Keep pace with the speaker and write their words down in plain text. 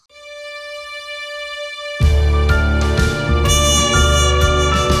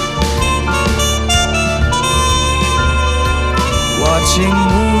Watching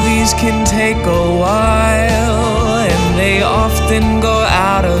movies can take a while, and they often go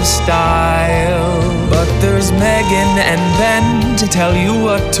out of style. But there's Megan and Ben to tell you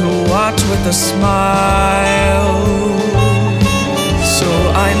what to watch with a smile. So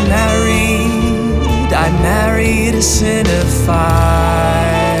I married a cinephile.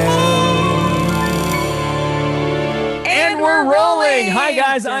 We're rolling. Hi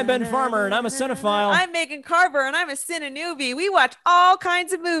guys, I'm Ben Farmer and I'm a cinephile. I'm Megan Carver and I'm a cine-newbie. We watch all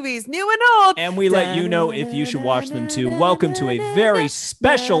kinds of movies, new and old. And we let you know if you should watch them too. Welcome to a very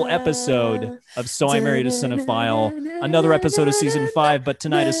special episode of So I Married a Cinephile. Another episode of season 5, but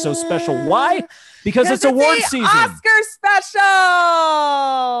tonight is so special. Why? Because it's award season. Oscar special.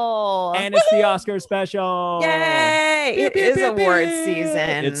 And it's the Oscar special. Yay. It is award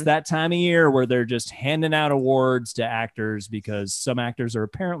season. It's that time of year where they're just handing out awards to actors because some actors are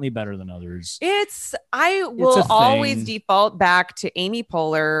apparently better than others. I will always default back to Amy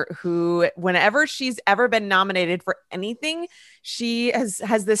Poehler, who whenever she's ever been nominated for anything, she has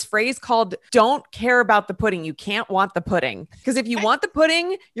this phrase called "don't care about the pudding. You can't want the pudding." Because if you want the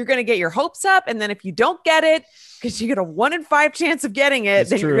pudding, you're going to get your hopes up. And then if you don't get it, because you get a 1 in 5 chance of getting it,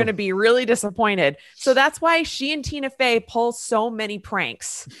 then you're going to be really disappointed. So that's why she and Tina Fey pull so many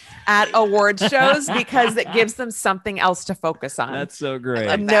pranks at award shows, because it gives them something else to focus on. That's so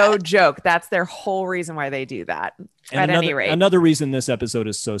great. No joke. That's their whole reason why they do that. And any rate, another reason this episode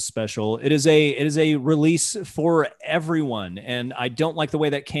is so special, it is a release for everyone. And I don't like the way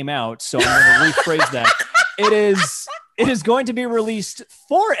that came out, so I'm going to rephrase that. It is going to be released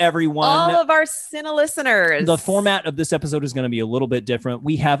for everyone. All of our Cine listeners. The format of this episode is going to be a little bit different.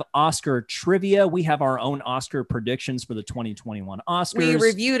 We have Oscar trivia. We have our own Oscar predictions for the 2021 Oscars. We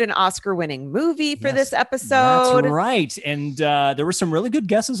reviewed an Oscar-winning movie for this episode. That's right. And there were some really good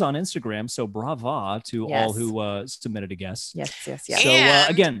guesses on Instagram. So brava to all who submitted a guess. Yes. So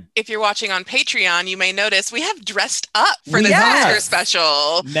again, if you're watching on Patreon, you may notice we have dressed up for this Oscar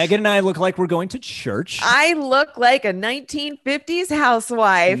special. Megan and I look like we're going to church. I look like a 1950s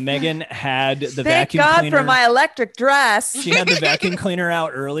housewife. Megan had the Thank vacuum God cleaner. for my electric dress. She had the vacuum cleaner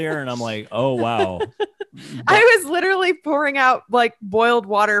out earlier, and I'm like, oh, wow. I was literally pouring out like boiled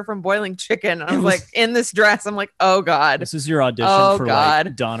water from boiling chicken. I was like, in this dress. I'm like, oh God. This is your audition for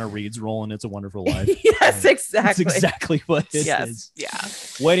like Donna Reed's role in It's a Wonderful Life. Yes, exactly. That's exactly what it is. Yeah.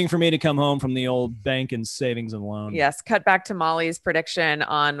 Waiting for me to come home from the old bank and savings and loan. Yes. Cut back to Molly's prediction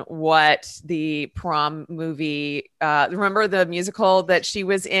on what the prom movie, remember the musical that she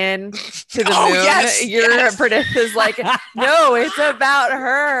was in, To the Moon? Yes, Your prediction is like, no, it's about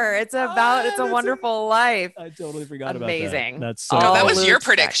her. It's about It's a Wonderful Life. I totally forgot about that. Amazing. That's so that was All your Luke's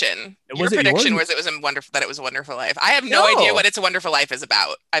prediction. Your Was it prediction yours? was that it was a wonderful life. I have no idea what It's a Wonderful Life is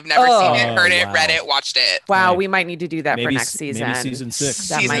about. I've never seen it, heard it, read it, watched it. Wow, Right. we might need to do that for Maybe next season. Maybe season 6.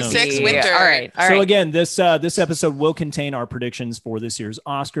 That Season might 6, be- winter. All right. So again, this episode will contain our predictions for this year's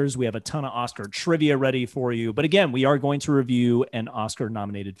Oscars. We have a ton of Oscar trivia ready for you, but again, we are going to review an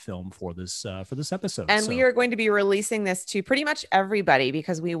Oscar-nominated film for this episode. And we are going to be releasing this to pretty much everybody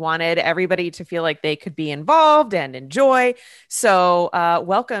because we wanted everybody to feel like they could be involved and enjoy. So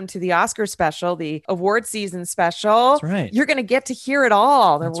welcome to the Oscar special, the award season special. That's right. You're going to get to hear it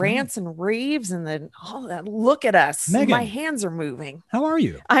all, the That's rants and raves and all that. Look at us. Megan. My hands are moving. How are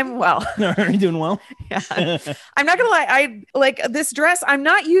you? I'm well. Are you doing well? Yeah. I'm not going to lie. I like this dress. I'm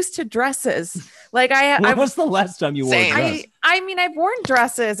not used to dresses. Like When was the last time you wore a Same. dress? I mean, I've worn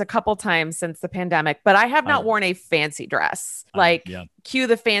dresses a couple times since the pandemic, but I have not worn a fancy dress. Like cue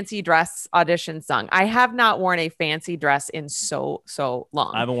the fancy dress audition song. I have not worn a fancy dress in so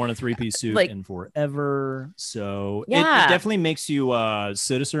long. I haven't worn a 3-piece suit in forever. So it Yeah. definitely makes you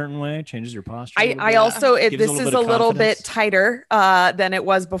sit a certain way, changes your posture. I also, Gives this a is bit a of little bit confidence. tighter than it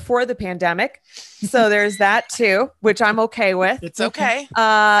was before the pandemic. So there's that too, which I'm okay with. It's okay. So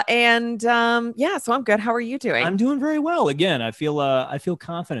I'm good. How are you doing? I'm doing very well. Again, I feel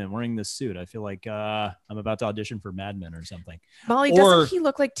confident wearing this suit. I feel like I'm about to audition for Mad Men or something. Molly, doesn't he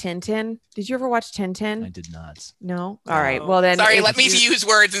look like Tintin? Did you ever watch Tintin? I did not. No? All right. Well, then. Sorry, let me use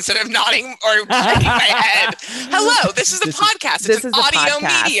words instead of nodding or shaking my head. Hello, this is a podcast. It's an audio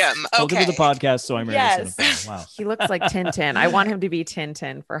medium. Welcome to the podcast. So I'm Yes. Wow. He looks like Tintin. I want him to be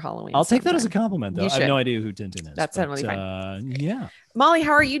Tintin for Halloween. I'll take that as a compliment, though. You I have should. no idea who Tintin is. That's totally fine. Yeah. Molly,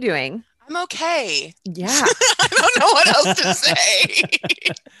 how are you doing? I'm okay. Yeah. I don't know what else to say.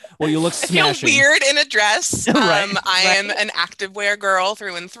 Well, you look I feel smashing. weird in a dress. Right. I am an activewear girl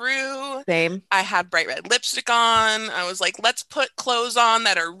through and through. Same. I had bright red lipstick on. I was like, let's put clothes on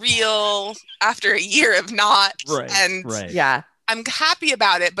that are real after a year of not. Right. And right. Yeah. I'm happy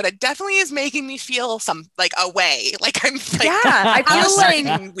about it, but it definitely is making me feel some like a way. Like I'm like, I feel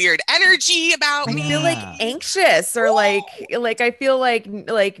like weird energy about me. I feel like anxious or like I feel like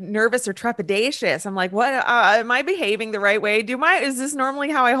nervous or trepidatious. I'm like, what? Am I behaving the right way? Is this normally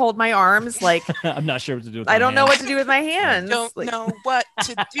how I hold my arms? Like, I'm not sure what to do with I don't know what to do with my hands. Don't know what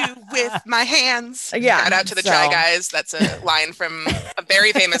to do with my hands. Yeah. Shout out to the Try Guys. That's a line from a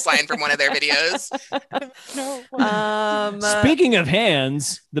very famous line from one of their videos. Speaking of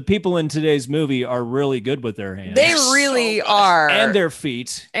hands, the people in today's movie are really good with their hands. They really are. And their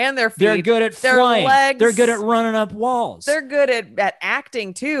feet. They're good at flying. Legs. They're good at running up walls. They're good at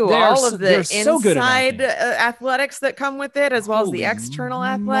acting too. All of the inside athletics that come with it, as well as the external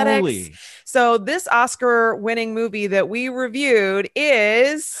athletics. So this Oscar-winning movie that we reviewed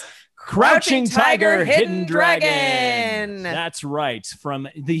is Crouching Tiger, Hidden Dragon. That's right. From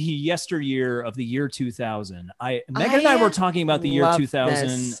the yesteryear of the year 2000. Megan and I were talking about the year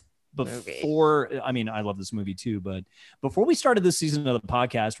 2000 before. I mean, I love this movie too, but before we started this season of the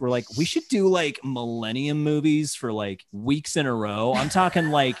podcast, we're like, we should do like Millennium movies for like weeks in a row. I'm talking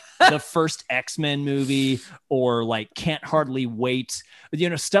like the first X-Men movie or like Can't Hardly Wait,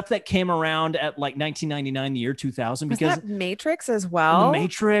 stuff that came around at like 1999, the year 2000. Because was that Matrix as well? The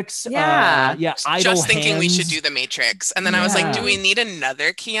Matrix. Yeah. Idle Just thinking Hands. We should do the Matrix. And then I was like, do we need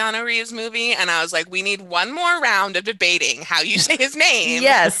another Keanu Reeves movie? And I was like, we need one more round of debating how you say his name.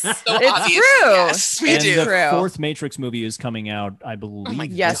 Yes. So it's obvious. True. Yes, we do. The fourth Matrix movie is coming out, I believe. Oh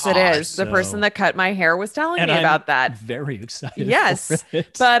yes, it is. The person that cut my hair was telling me about that. Very excited. Yes. For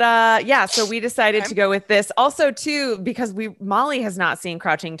it. But so we decided to go with this. Also, too, because Molly has not seen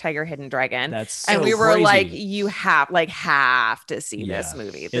Crouching Tiger, Hidden Dragon. That's so and we were crazy. like, you have to see this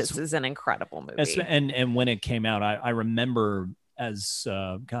movie. This is an incredible movie. And when it came out, I remember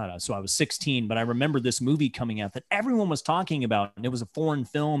so I was 16, but I remember this movie coming out that everyone was talking about, and it was a foreign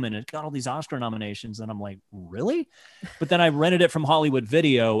film and it got all these Oscar nominations. And I'm like, really? But then I rented it from Hollywood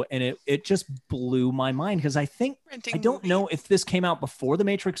Video, and it just blew my mind, because I don't know if this came out before The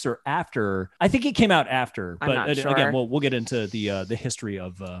Matrix or after. I think it came out after, but I'm not sure. Again, we'll get into the history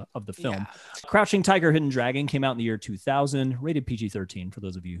of the film. Yeah. Crouching Tiger, Hidden Dragon came out in the year 2000, rated PG-13 for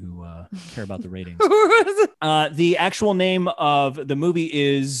those of you who care about the ratings. The actual name of the movie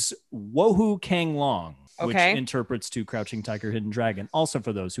is Wohu Kang Long, which interprets to Crouching Tiger, Hidden Dragon. Also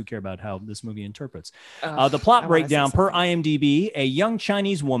for those who care about how this movie interprets. The plot breakdown per IMDb: a young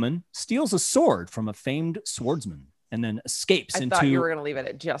Chinese woman steals a sword from a famed swordsman and then escapes I thought you were going to leave it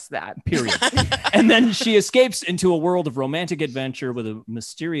at just that. Period. And then she escapes into a world of romantic adventure with a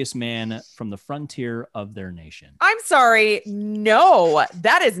mysterious man from the frontier of their nation. I'm sorry. No,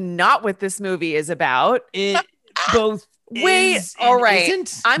 that is not what this movie is about. It both all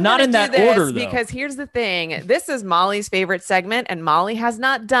right. I'm not in that order, though. Because here's the thing. This is Molly's favorite segment, and Molly has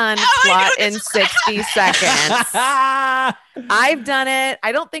not done plot in 60 seconds. I've done it.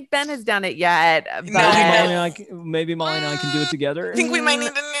 I don't think Ben has done it yet. But maybe Molly and I can do it together. I think we might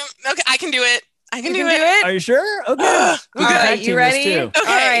need to. Okay, I can do it. I can do it. Are you sure? Okay. All right, you ready? Okay. All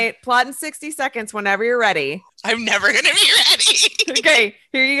right, plot in 60 seconds whenever you're ready. I'm never going to be ready. Okay,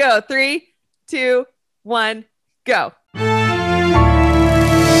 here you go. 3, 2, 1, go.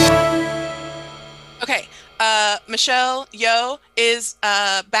 Okay, Michelle Yeoh is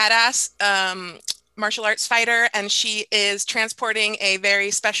a badass martial arts fighter, and she is transporting a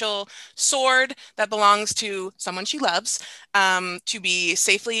very special sword that belongs to someone she loves to be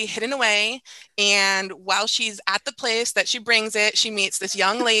safely hidden away. And while she's at the place that she brings it, she meets this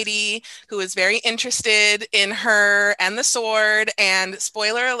young lady who is very interested in her and the sword. And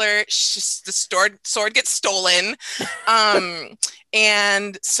spoiler alert, the sword gets stolen.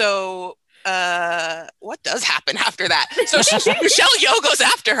 And so what does happen after that? So Michelle Yeoh goes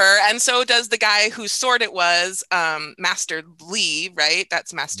after her, and so does the guy whose sword it was, Master Lee, right?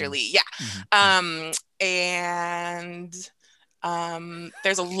 That's Master Lee, yeah. And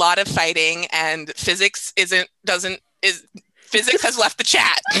there's a lot of fighting, and physics physics has left the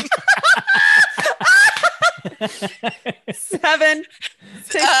chat. 7,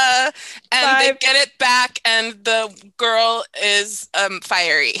 6, and 5. They get it back, and the girl is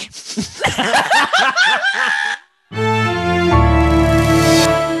fiery.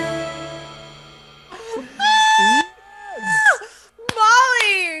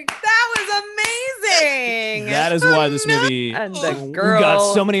 Molly, that was amazing. That That is why this movie and the girl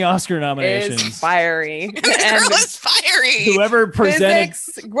got so many Oscar nominations. Is fiery. And the girl is fiery. Whoever presented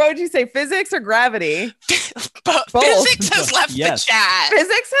what would you say? Physics or gravity? Both. Physics has left the chat.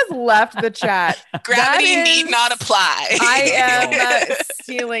 Physics has left the chat. Gravity need not apply. I am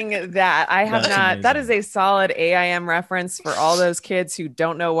stealing that. I have not. Amazing. That is a solid AIM reference for all those kids who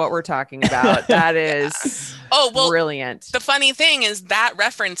don't know what we're talking about. That is brilliant. The funny thing is that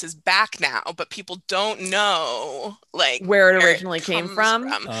reference is back now, but people don't know like where it originally came from.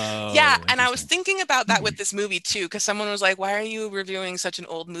 Oh, yeah, and I was thinking about that with this movie too, because someone was like, "Why are you reviewing such an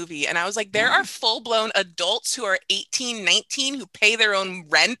old movie?" And I was like, there are full-blown adults who are 18, 19 who pay their own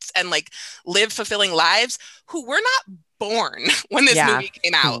rent and like live fulfilling lives who were not born when this movie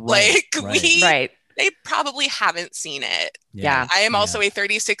came out. They probably haven't seen it. Yeah. I am also a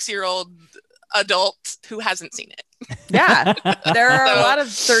 36-year-old adult who hasn't seen it. Yeah. There are a lot of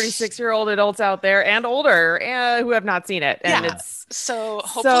 36-year-old adults out there and older who have not seen it. And it's so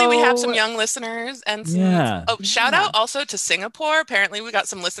hopefully we have some young listeners and some, shout out also to Singapore. Apparently we got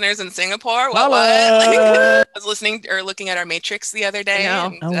some listeners in Singapore. What? Like, I was listening or looking at our Matrix the other day.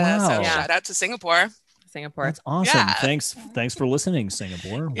 And, so shout out to Singapore. That's awesome. Yeah. Thanks for listening,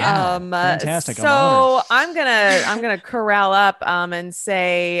 Singapore. Yeah. Fantastic. So I'm gonna corral up and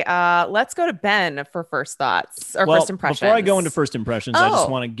say let's go to Ben for first thoughts or first impressions. Before I go into first impressions, I just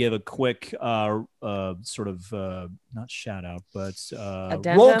want to give a quick sort of not shout out, but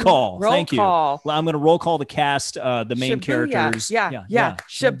roll call. Thank you. I'm going to roll call the cast, the main characters. Yeah.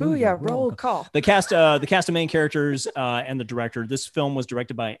 Shibuya roll call. The cast of main characters and the director. This film was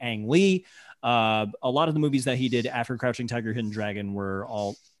directed by Ang Lee. A lot of the movies that he did after Crouching Tiger, Hidden Dragon were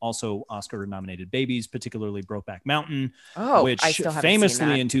all also Oscar nominated babies, particularly Brokeback Mountain, which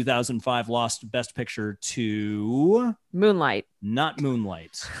famously in 2005 lost Best Picture to Moonlight. Not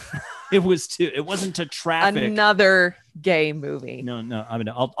Moonlight. It wasn't to Traffic. Another gay movie. No. I mean,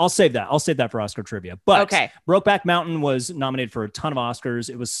 I'll save that. I'll save that for Oscar trivia. But Brokeback Mountain was nominated for a ton of Oscars.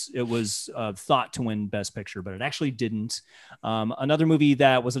 It was thought to win Best Picture, but it actually didn't. Another movie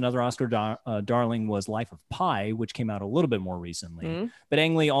that was another Oscar darling was Life of Pi, which came out a little bit more recently. But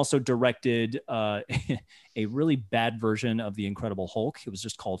Ang Lee also directed a really bad version of The Incredible Hulk. It was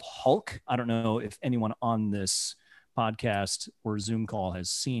just called Hulk. I don't know if anyone on this podcast or Zoom call has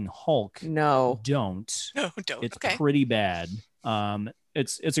seen Hulk. No, don't. It's okay. Pretty bad.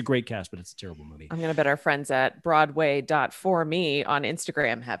 It's a great cast, but it's a terrible movie. I'm gonna bet our friends at Broadway.forme on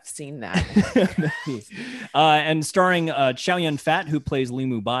Instagram have seen that. And starring Chow Yun-fat, who plays Li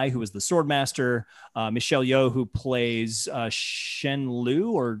Mu-bai, who is the Swordmaster. Michelle Yeoh, who plays Shen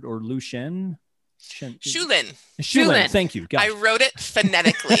Lu or Lu Shen. Shulin. Thank you. I wrote it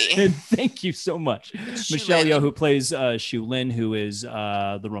phonetically. Thank you so much. Michelle Yeoh, who plays Shulin, who is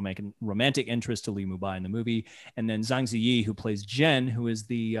the romantic interest to Li Mu-bai in the movie, and then Zhang Ziyi, who plays Jen, who is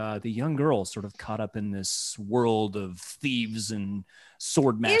the young girl sort of caught up in this world of thieves and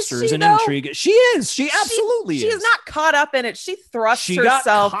sword masters and intrigue. She is. She absolutely is. She is not caught up in it. She thrusts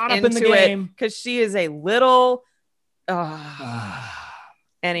herself into it because she is a little.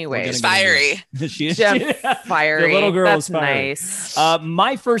 Anyway, she's fiery. She is fiery. The little girl That's is fiery. Nice.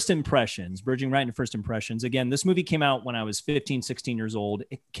 My first impressions, bridging right into first impressions. Again, this movie came out when I was 15, 16 years old.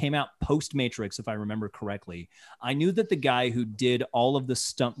 It came out post Matrix, if I remember correctly. I knew that the guy who did all of the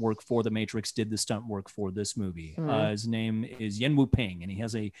stunt work for the Matrix did the stunt work for this movie. His name is Yen Wu Ping, and he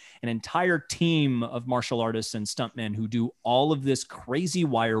has an entire team of martial artists and stuntmen who do all of this crazy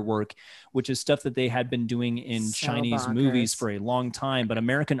wire work, which is stuff that they had been doing in Chinese movies for a long time, but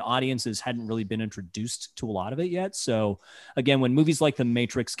American audiences hadn't really been introduced to a lot of it yet. So again, when movies like The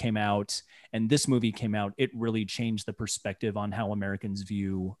Matrix came out and this movie came out, it really changed the perspective on how Americans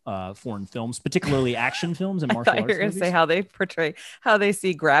view foreign films, particularly action films and martial arts. You're going to say how they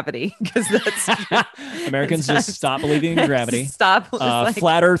see gravity, because that's Americans just stop believing in gravity. Stop.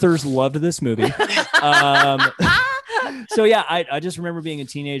 Flat earthers loved this movie. So yeah, I just remember being a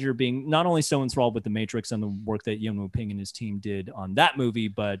teenager, being not only so enthralled with The Matrix and the work that Yen Wu Ping and his team did on that movie,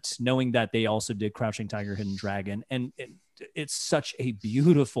 but knowing that they also did Crouching Tiger, Hidden Dragon. And it's such a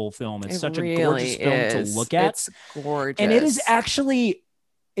beautiful film. It's such a gorgeous film to look at. It's gorgeous. And it is actually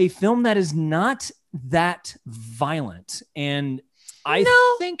a film that is not that violent. And I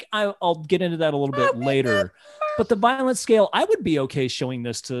think I'll get into that a little bit later. But the violence scale, I would be okay showing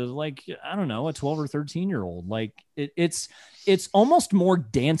this to, like, I don't know, a 12 or 13-year-old. Like it's almost more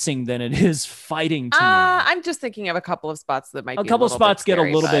dancing than it is fighting to me. I'm just thinking of a couple of spots that might be a couple of spots get a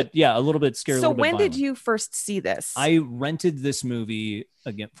little bit scary. So when did you first see this? I rented this movie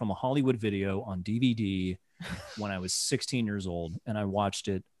again from a Hollywood Video on DVD when I was 16 years old, and I watched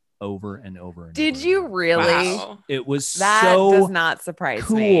it over and over. And Did over you again. really? Wow. It was That so does not surprise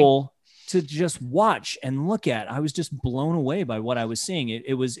me. cool to just watch and look at. I was just blown away by what I was seeing.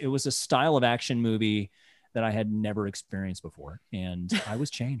 It was a style of action movie that I had never experienced before, and I was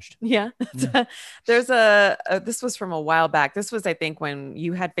changed. Yeah. There's this was from a while back. This was, I think, when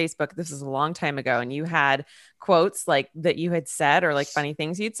you had Facebook. This was a long time ago, and you had quotes like that you had said, or like funny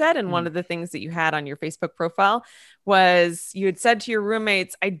things you'd said. And one of the things that you had on your Facebook profile was you had said to your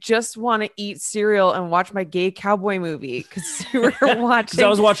roommates, "I just want to eat cereal and watch my gay cowboy movie," because you were watching. I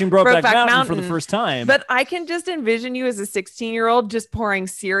was watching Brokeback Mountain for the first time. But I can just envision you as a 16-year-old just pouring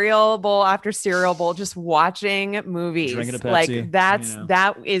cereal bowl after cereal bowl, just watching movies. Drinking a Pepsi, like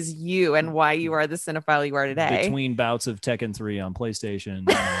that is you, and why you are the cinephile you are today. Between bouts of Tekken 3 on PlayStation,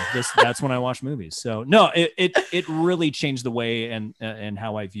 that's when I watch movies. So no, it really changed the way and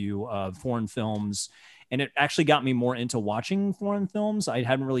how I view foreign films. And it actually got me more into watching foreign films. I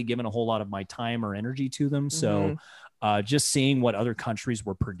hadn't really given a whole lot of my time or energy to them. So just seeing what other countries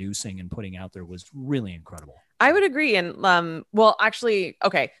were producing and putting out there was really incredible. I would agree. And well, actually,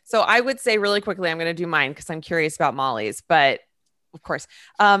 okay. So I would say really quickly, I'm going to do mine because I'm curious about Molly's, but of course.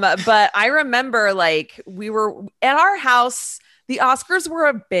 But I remember like we were at our house. The Oscars were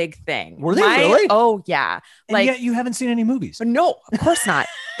a big thing. Were they really? Oh yeah. And yet you haven't seen any movies. No, of course not.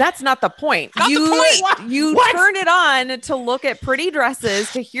 That's not the point. You turn it on to look at pretty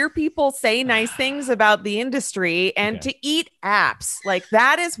dresses, to hear people say nice things about the industry, and to eat apps. Like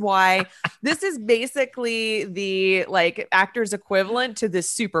that is why this is basically the like actors equivalent to the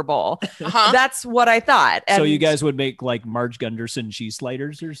Super Bowl. That's what I thought. So you guys would make like Marge Gunderson cheese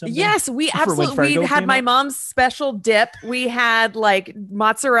sliders or something? Yes, we absolutely. We had my mom's special dip. We had like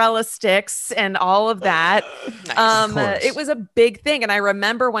mozzarella sticks and all of that. Nice. It was a big thing. And I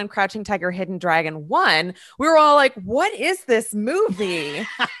remember when Crouching Tiger, Hidden Dragon won, we were all like, what is this movie?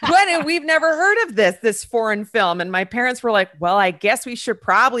 We've never heard of this foreign film. And my parents were like, well, I guess we should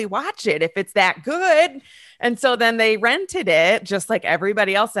probably watch it if it's that good. And so then they rented it, just like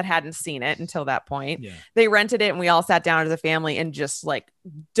everybody else that hadn't seen it until that point. Yeah. They rented it, and we all sat down as a family and just like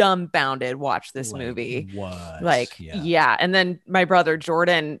dumbfounded watched this movie. What? Like, yeah. And then my brother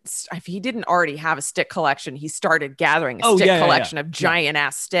Jordan, if he didn't already have a stick collection, he started gathering a stick collection of giant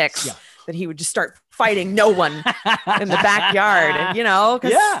ass sticks that he would just start fighting no one in the backyard, and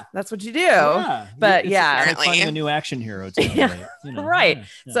because that's what you do. Yeah. But it's like finding a new action hero too, right.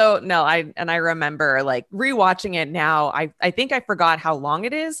 Yeah. So no, I remember like rewatching it now. I think I forgot how long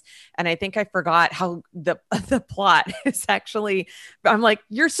it is, and I think I forgot how the plot is actually. I'm like,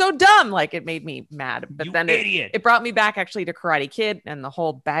 you're so dumb. Like it made me mad, but then it brought me back actually to Karate Kid and the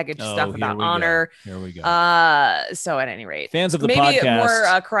whole baggage stuff about honor. Here we go. So at any rate, fans of the maybe podcast,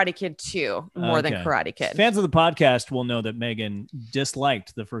 more Karate Kid 2 more than Karate Kid. Fans of the podcast will know that Megan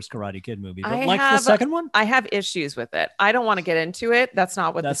disliked the first Karate Kid movie, but liked the second one. I have issues with it. I don't want to get into it. That's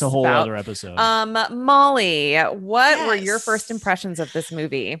not what that's this a whole is about. Other episode. Molly, what were your first impressions of this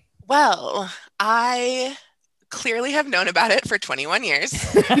movie? Well, I clearly have known about it for 21 years.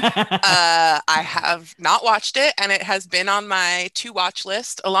 I have not watched it, and it has been on my to watch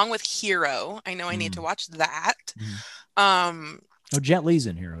list along with Hero. I know I need to watch that. Jet Li's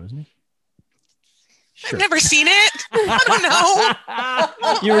in Hero, isn't he? Sure. I've never seen it. I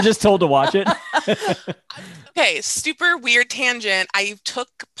don't know. You were just told to watch it. Okay, super weird tangent. I took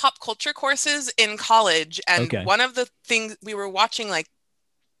pop culture courses in college, and one of the things we were watching, like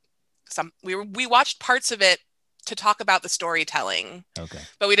we watched parts of it to talk about the storytelling. Okay.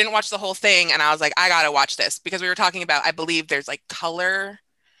 But we didn't watch the whole thing, and I was like, I gotta watch this because we were talking about, I believe there's like color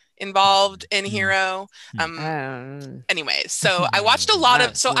involved in Hero. Anyways, so I watched a lot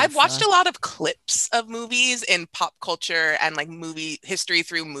of I've watched a lot of clips of movies in pop culture and like movie history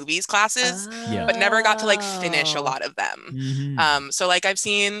through movies classes, but never got to like finish a lot of them. So like I've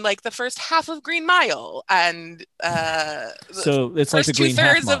seen like the first half of Green Mile, and so it's like the Green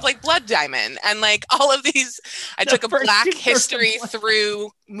 2/3 of like Blood Diamond, and like all of these. I took a Black History through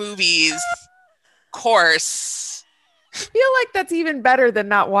movies course. I feel like that's even better than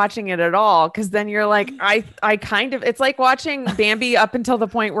not watching it at all, because then you're like, I kind of, it's like watching Bambi up until the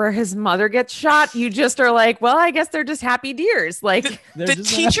point where his mother gets shot. You just are like, well, I guess they're just happy deers. Like the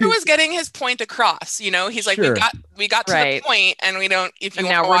teacher was getting his point across, he's like, we got to the point, and we don't, if you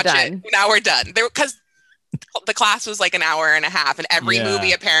want to watch it, now we're done. Because the class was like an hour and a half, and every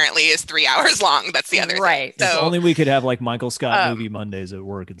movie apparently is 3 hours long. That's the other thing. So, if only we could have like Michael Scott movie Mondays at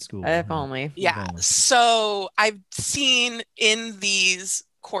work and school. If only. Yeah. So I've seen in these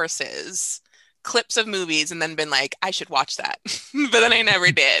courses clips of movies and then been like, I should watch that. But then I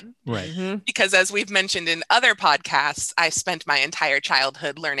never did. Right. Because as we've mentioned in other podcasts, I spent my entire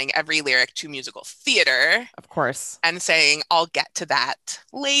childhood learning every lyric to musical theater. Of course. And saying, I'll get to that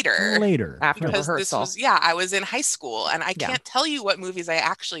later. After because rehearsal. I was in high school and I can't tell you what movies I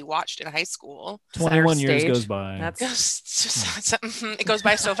actually watched in high school. 21 years goes by. It goes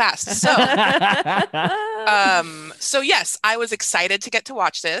by so fast. So, so yes, I was excited to get to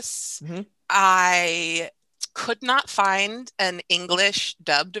watch this. Mm-hmm. I could not find an English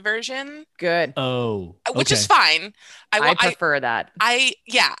dubbed version. Good. Oh, which is fine. I prefer that. I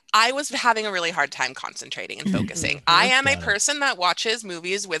was having a really hard time concentrating and focusing. I am a person that watches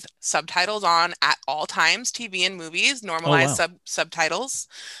movies with subtitles on at all times, TV and movies, normalized subtitles.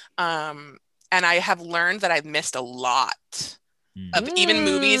 And I have learned that I've missed a lot of even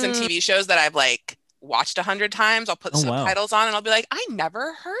movies and TV shows that I've like watched 100 times. I'll put subtitles on and I'll be like, I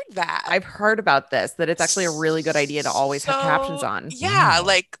never heard that. I've heard about this, that it's actually a really good idea to always have captions on. Yeah,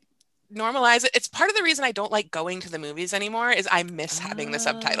 like normalize it. It's part of the reason I don't like going to the movies anymore is I miss having the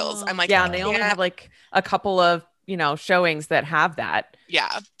subtitles. I'm like, and they only have like a couple of, showings that have that.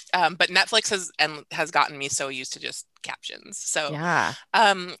 Yeah. But Netflix has gotten me so used to just captions. So,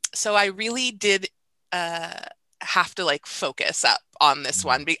 so I really did, have to like focus up on this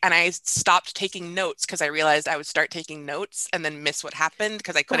one, and I stopped taking notes because I realized I would start taking notes and then miss what happened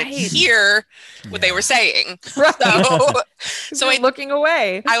because I couldn't hear what they were saying. So I looking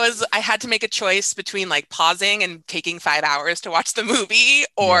away. I had to make a choice between like pausing and taking 5 hours to watch the movie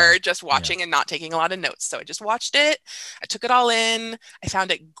or just watching and not taking a lot of notes. So I just watched it. I took it all in. I found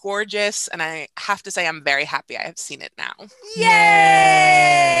it gorgeous, and I have to say I'm very happy I have seen it now. Yay!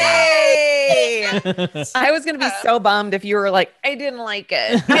 I was gonna be so bummed if you were like, I didn't like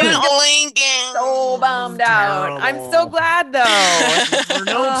it. I didn't like it. So bummed out. I'm so glad though. There are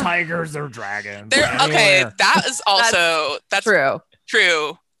no tigers or dragons. Okay, that is also that's true.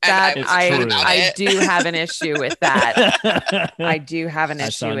 True. That I do have an issue with that. I do have an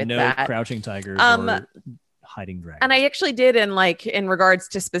issue with that. Crouching tigers or hiding dragons. And I actually did in regards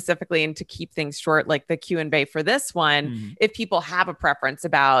to specifically, and to keep things short, like the Q&A for this one, if people have a preference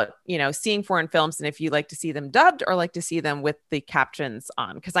about, seeing foreign films and if you like to see them dubbed or like to see them with the captions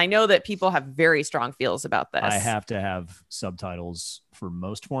on, because I know that people have very strong feels about this. I have to have subtitles for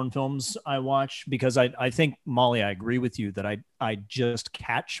most foreign films I watch because I think, Molly, I agree with you that I just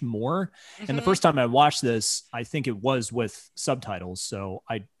catch more. And the first time I watched this, I think it was with subtitles. So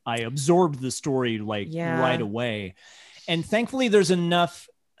I absorbed the story right away. And thankfully there's enough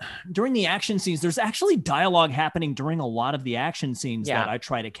during the action scenes. There's actually dialogue happening during a lot of the action scenes that I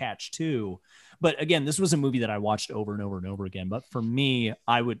try to catch too. But again, this was a movie that I watched over and over and over again. But for me,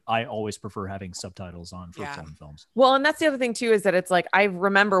 I always prefer having subtitles on for foreign films. Well, and that's the other thing too, is that it's like, I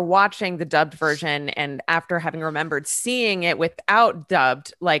remember watching the dubbed version, and after having remembered seeing it without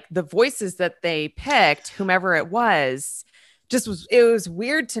dubbed, like the voices that they picked, whomever it was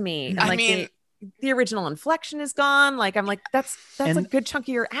weird to me. I mean, the original inflection is gone. Like, I'm like, that's a good chunk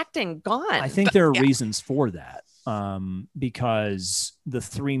of your acting gone. I think there are reasons for that. Because the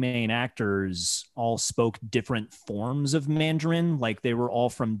three main actors all spoke different forms of Mandarin, like they were all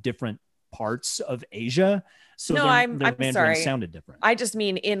from different parts of Asia. So their Mandarin sounded different. I just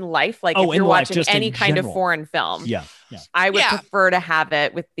mean in life, like if you're watching any kind of foreign film, I would prefer to have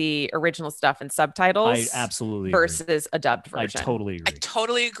it with the original stuff and subtitles. I absolutely versus a dubbed version. I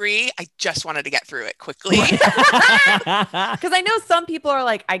totally agree. I just wanted to get through it quickly. Because I know some people are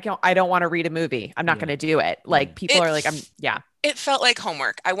like, I don't want to read a movie. I'm not going to do it. Like people are like, It felt like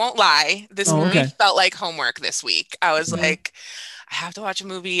homework. I won't lie. This movie felt like homework this week. I was like, I have to watch a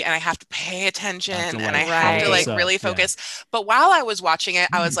movie and I have to pay attention and I have to really focus. But while I was watching it,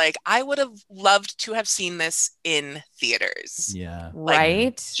 I was like, I would have loved to have seen this in theaters. Yeah.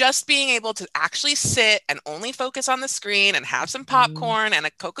 Just being able to actually sit and only focus on the screen and have some popcorn and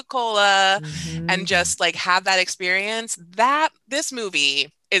a Coca-Cola and just like have that experience. This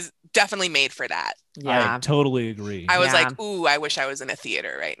movie is definitely made for that. Yeah, I totally agree. I was like, ooh, I wish I was in a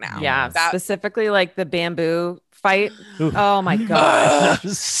theater right now. Yeah, specifically like the bamboo fight. Oh my god,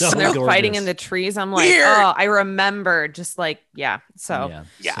 so they're gorgeous. Fighting in the trees. I'm like, I remember just like, so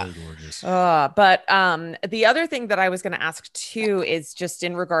gorgeous. But the other thing that I was going to ask too is just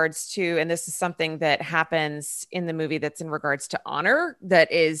in regards to, and this is something that happens in the movie that's in regards to honor.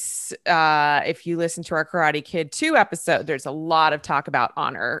 That is, if you listen to our Karate Kid 2 episode, there's a lot of talk about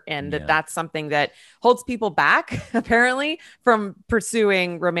honor, and that's something that holds people back apparently from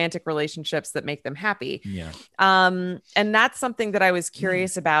pursuing romantic relationships that make them happy. Yeah. And that's something that I was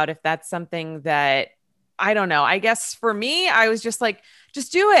curious about, if that's something that I don't know. I guess for me, I was just like,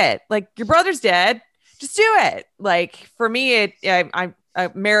 just do it. Like, your brother's dead. Just do it. Like, for me, I'm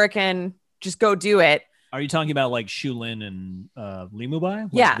American. Just go do it. Are you talking about like Shulin and Li Mubai?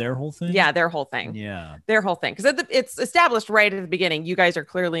 Yeah. Their whole thing? Yeah, their whole thing. Yeah. Their whole thing. Because it's established right at the beginning. You guys are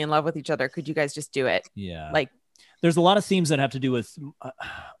clearly in love with each other. Could you guys just do it? Yeah. Like, there's a lot of themes that have to do with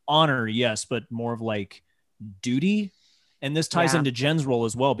honor, yes, but more of like duty. And this ties into Jen's role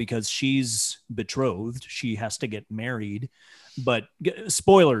as well, because she's betrothed. She has to get married. But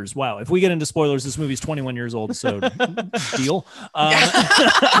spoilers, wow. If we get into spoilers, this movie's 21 years old, so deal.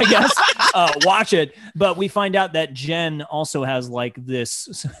 I guess. Watch it. But we find out that Jen also has like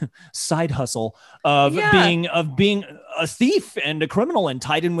this side hustle of being a thief and a criminal and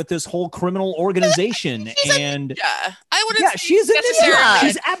tied in with this whole criminal organization. I wouldn't she's a ninja.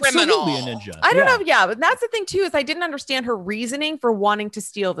 She's absolutely a ninja. I don't know. Yeah, but that's the thing too, is I didn't understand her reasoning for wanting to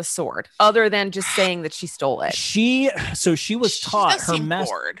steal the sword, other than just saying that she stole it. She was taught her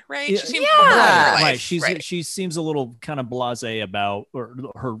bored, right? She seems right. She seems a little kind of blasé about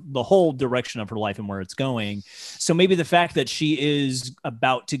the whole direction of her life and where it's going. So maybe the fact that she is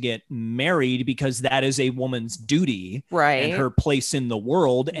about to get married because that is a woman's duty, right, and her place in the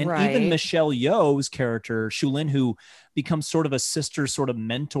world, and even Michelle Yeoh's character Shulin, who becomes sort of a sister, sort of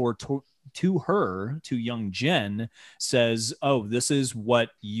mentor to young Jen, says, "Oh, this is what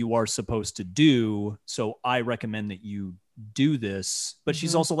you are supposed to do, so I recommend that you do this." But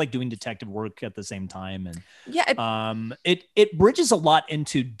she's also like doing detective work at the same time, and it bridges a lot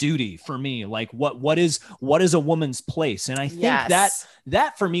into duty for me. Like what is a woman's place? And I think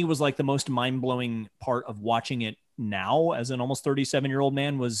that for me was like the most mind-blowing part of watching it now as an almost 37-year-old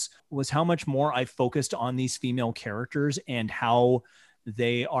man was how much more I focused on these female characters and how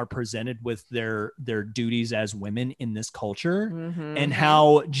they are presented with their duties as women in this culture, and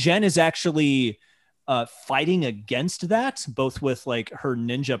how Jen is actually fighting against that, both with like her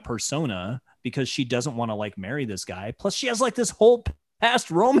ninja persona, because she doesn't want to like marry this guy. Plus she has like this whole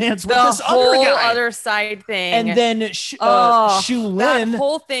past romance with this other side thing. And then Shulin. That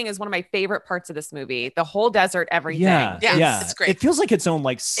whole thing is one of my favorite parts of this movie. The whole desert, everything. Yeah. It's great. It feels like its own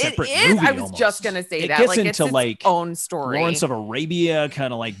like separate movie. I was almost. just gonna say that. Gets like, into it's its like own story. Lawrence of Arabia,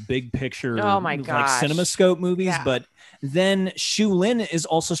 kind of like big picture. Oh my gosh. Like CinemaScope movies. Yeah. But then Shulin is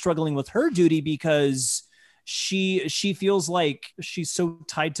also struggling with her duty because she feels like she's so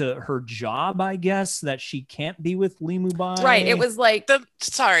tied to her job, I guess, that she can't be with Li Mubai. Right. It was like go.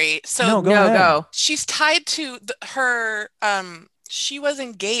 She's tied to her. She was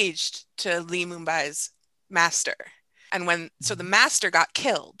engaged to Li Mubai's master, and the master got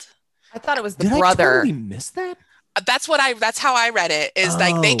killed. I thought it was the brother. I totally missed that? That's how I read it. Is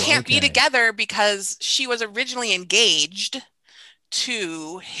like they can't be together because she was originally engaged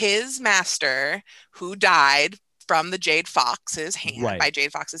to his master, who died from the Jade Fox's hand, by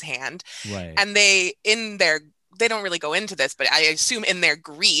Jade Fox's hand. Right. And they don't really go into this, but I assume in their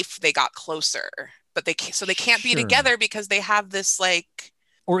grief they got closer. But they can't be together because they have this like.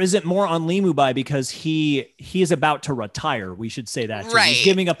 Or is it more on Li Mubai because he is about to retire? We should say that too. Right. He's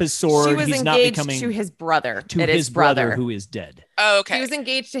giving up his sword. She was He's engaged not becoming to his brother. His brother who is dead. Oh, okay. He was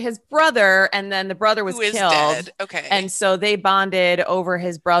engaged to his brother, and then the brother was killed. Dead. Okay. And so they bonded over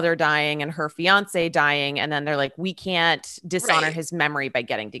his brother dying and her fiance dying, and then they're like, we can't dishonor his memory by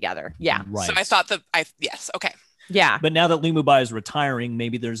getting together. Yeah. Right. So I thought yes. Okay. Yeah. But now that Li Mubai is retiring,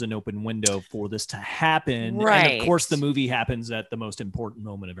 maybe there's an open window for this to happen. Right. And of course, the movie happens at the most important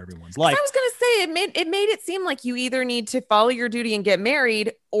moment of everyone's life. I was going to say, it made it seem like you either need to follow your duty and get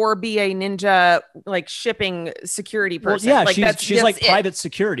married or be a ninja, like shipping security person. Well, yeah, like, she's like private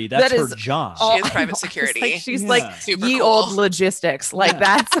security. That's her job. She is private security. Like, she's like super ye cool. old logistics. Like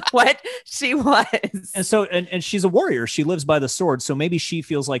that's what she was. And so, and she's a warrior. She lives by the sword. So maybe she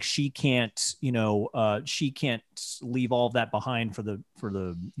feels like she can't, she can't leave all of that behind for the,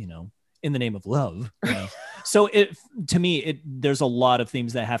 in the name of love. So to me, there's a lot of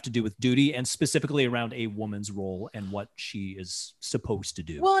themes that have to do with duty, and specifically around a woman's role and what she is supposed to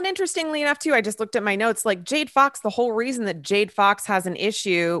do. Well, and interestingly enough, too, I just looked at my notes. Like Jade Fox, the whole reason that Jade Fox has an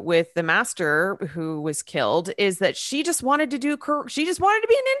issue with the master who was killed is that she just wanted to be a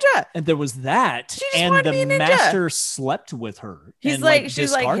ninja. And there was that. And the master slept with her. She's like,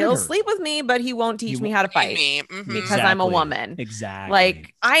 he'll sleep with me, but he won't teach me how to fight because I'm a woman.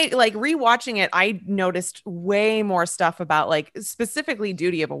 Exactly. Like rewatching it, I noticed way more stuff about like specifically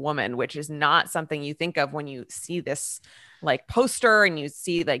duty of a woman, which is not something you think of when you see this like poster and you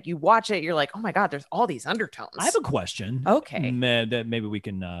see like you watch it, you're like, oh my God, there's all these undertones. I have a question. Okay. That maybe we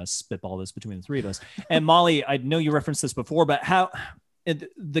can spitball this between the three of us. And Molly, I know you referenced this before, but how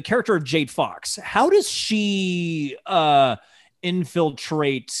the character of Jade Fox, how does she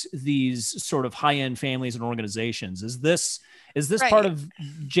infiltrate these sort of high-end families and organizations? Is this part of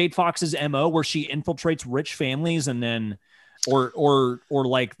Jade Fox's MO, where she infiltrates rich families and then or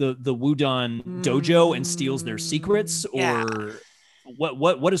like the Wudang dojo and steals their secrets? Or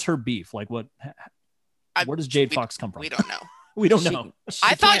what is her beef? Like where does Jade Fox come from? We don't know. We don't know.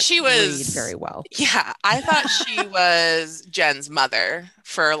 I thought she was very well. Yeah, I thought she was Jen's mother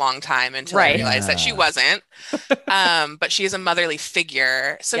for a long time until I realized that she wasn't. But she is a motherly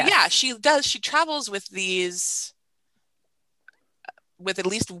figure. So she does. She travels with at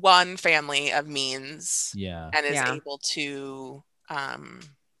least one family of means. And is able to I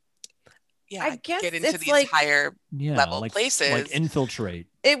guess get into these higher level places. Like infiltrate.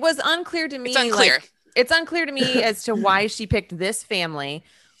 It was unclear to me. It's unclear. It's unclear to me as to why she picked this family,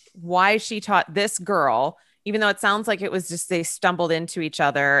 why she taught this girl, even though it sounds like it was just they stumbled into each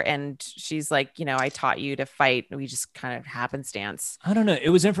other and she's like, I taught you to fight. We just kind of happenstance. I don't know. It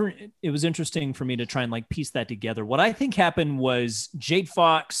was interesting for me to try and like piece that together. What I think happened was Jade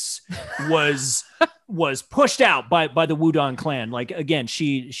Fox was pushed out by the Wudang clan. Like, again,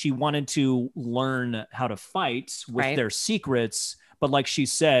 she wanted to learn how to fight with their secrets. But like she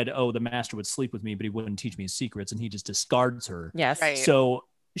said, the master would sleep with me, but he wouldn't teach me his secrets, and he just discards her. Yes. Right. So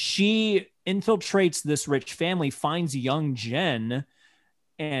she infiltrates this rich family, finds young Jen,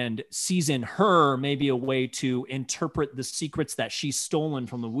 and sees in her maybe a way to interpret the secrets that she's stolen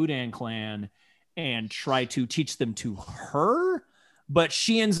from the Wudang clan and try to teach them to her. But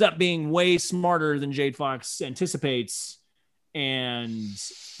she ends up being way smarter than Jade Fox anticipates. And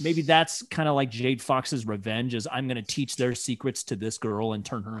maybe that's kind of like Jade Fox's revenge, is I'm going to teach their secrets to this girl and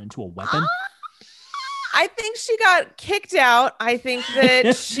turn her into a weapon. I think she got kicked out. I think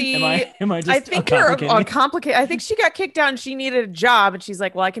that she. am I just? I think you're complicated. I think she got kicked out and she needed a job, and she's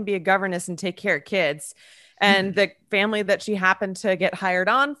like, "Well, I can be a governess and take care of kids." And the family that she happened to get hired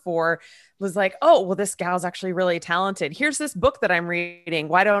on for was like, "Oh, well, this gal's actually really talented. Here's this book that I'm reading.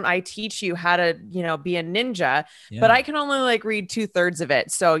 Why don't I teach you how to, be a ninja? But I can only like read 2/3 of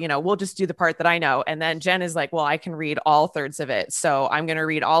it. So, we'll just do the part that I know." And then Jen is like, "Well, I can read all thirds of it. So I'm going to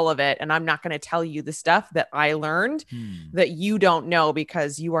read all of it. And I'm not going to tell you the stuff that I learned that you don't know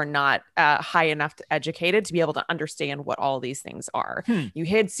because you are not high enough educated to be able to understand what all these things are. You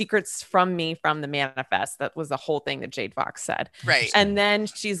hid secrets from me from the manifest." That was the whole thing that Jade Fox said. Right. And then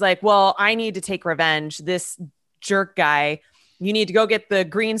she's like, "Well, I need to take revenge. This jerk guy, you need to go get the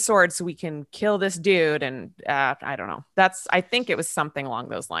green sword so we can kill this dude." And I don't know. I think it was something along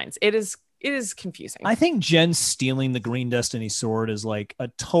those lines. It is confusing. I think Jen stealing the Green Destiny sword is like a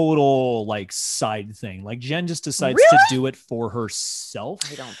total like side thing. Like Jen just decides to do it for herself.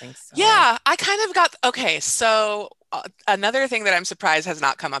 I don't think so. Yeah, I kind of got so another thing that I'm surprised has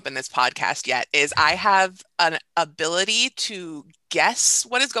not come up in this podcast yet is I have an ability to guess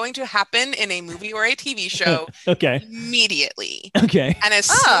what is going to happen in a movie or a TV show immediately. Okay. And as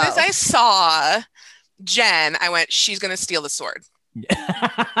soon as I saw Jen, I went, she's going to steal the sword.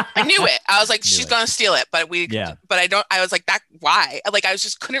 I knew it. I was like, she's going to steal it. But I was like, that, why? Like, I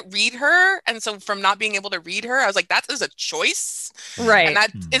just couldn't read her. And so from not being able to read her, I was like, that is a choice. Right. And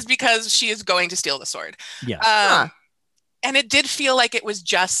that is because she is going to steal the sword. Yeah. And it did feel like it was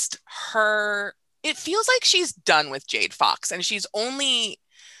just her. It feels like she's done with Jade Fox, and she's only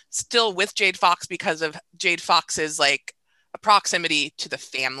still with Jade Fox because of Jade Fox's like a proximity to the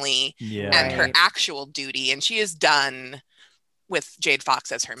family and her actual duty. And she is done with Jade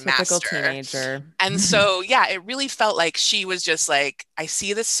Fox as her Typical master. Teenager. And so, it really felt like she was just like, I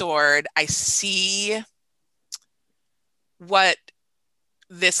see the sword. I see what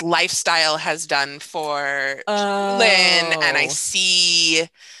this lifestyle has done for Lynn, and I see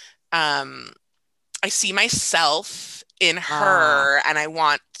myself in her, and I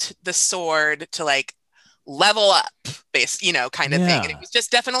want the sword to like level up, kind of thing. And it was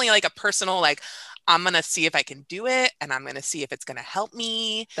just definitely like a personal, like, I'm gonna see if I can do it, and I'm gonna see if it's gonna help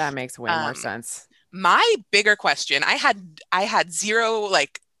me. That makes way more sense. My bigger question, I had zero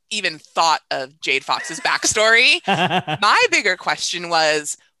like even thought of Jade Fox's backstory. My bigger question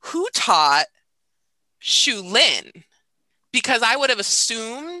was, who taught Shu Lin? Because I would have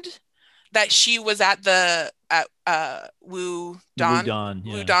assumed that she was at Wudang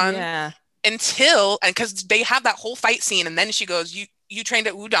until, and because they have that whole fight scene, and then she goes, you trained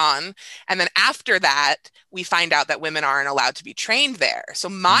at Wudang, and then after that we find out that women aren't allowed to be trained there. So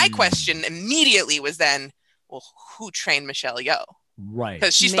my question immediately was then, well, who trained Michelle Yeoh? Right.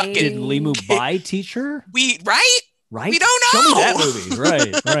 Because she's Did Li Mu Bai teach her? Right? Right? We don't Show me know. that movie.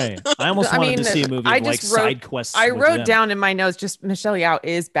 Right. I almost wanted to see a movie of like side quests. I wrote them. down in my notes just Michelle Yeoh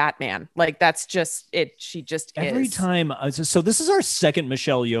is Batman. Like that's just it. She just every is. time. So this is our second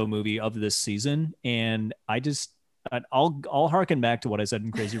Michelle Yeoh movie of this season, and I'll harken back to what I said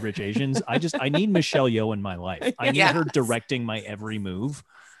in Crazy Rich Asians. I need Michelle Yeoh in my life. I need her directing my every move.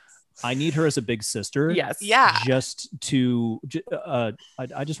 I need her as a big sister. Yes. Yeah. Just to,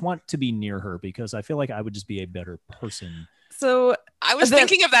 I just want to be near her because I feel like I would just be a better person. So I was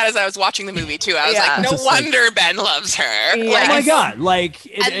thinking of that as I was watching the movie too. I was like, no wonder Ben loves her. Yes. Like, oh my God. Like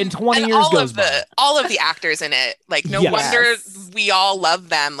in 20 years goes by. All of the actors in it, like no wonder we all love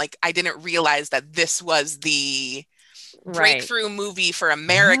them. Like I didn't realize that this was the breakthrough movie for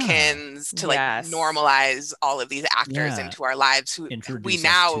Americans to like normalize all of these actors into our lives who we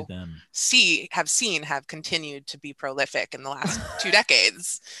now have continued to be prolific in the last 2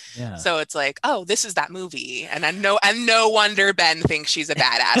 decades. So it's like, oh, this is that movie. And no wonder Ben thinks she's a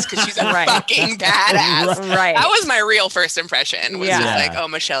badass because she's a fucking badass. Right. That was my real first impression. Was just like, oh,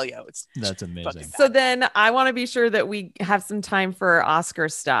 Michelle Yeoh. That's amazing. So then I want to be sure that we have some time for Oscar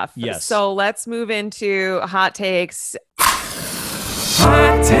stuff. Yes. So let's move into hot takes.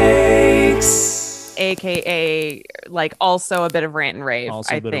 Hot takes, aka like also a bit of rant and rave.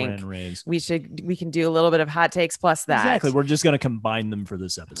 Also a bit of rant and raves. We can do a little bit of hot takes plus that. Exactly. We're just going to combine them for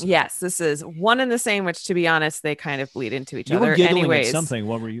this episode. Yes, this is one and the same, which to be honest, they kind of bleed into each you other. Were giggling Anyways, at something.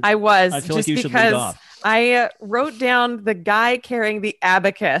 What were you? I was. I feel just like you should because lead off. I wrote down the guy carrying the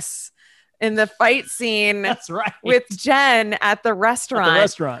abacus in the fight scene. That's right. With Jen at the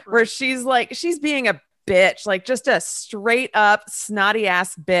restaurant. Where she's being a bitch, like just a straight up snotty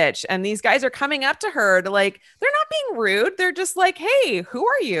ass bitch, and these guys are coming up to her to like, they're not being rude, they're just like, hey, who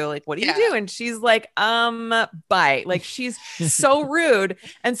are you, like what do you do? And she's like, bye. Like she's so rude.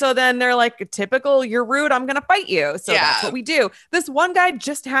 And so then they're like, typical, you're rude, I'm gonna fight you. So that's what we do. This one guy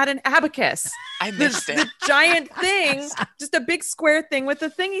just had an abacus. I missed it. The giant thing, just a big square thing with the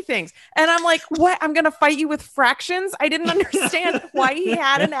thingy things. And I'm like, what? I'm going to fight you with fractions? I didn't understand why he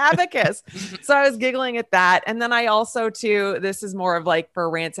had an abacus. So I was giggling at that. And then I also, too, this is more of like for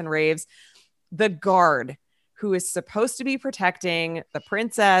rants and raves, the guard who is supposed to be protecting the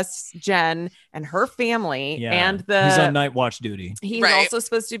princess, Jen, and her family. And he's on night watch duty. He's also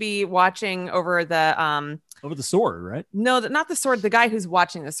supposed to be watching over the over the sword, right? No, not the sword. The guy who's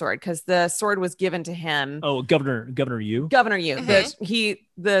watching the sword, because the sword was given to him. Oh, Governor Yu. Governor Yu.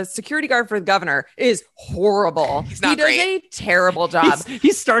 The security guard for the governor is horrible. He does a terrible job.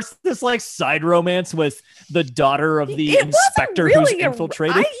 He starts this like side romance with the daughter of the inspector who's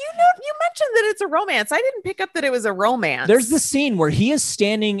infiltrated. You mentioned that it's a romance. I didn't pick up that it was a romance. There's the scene where he is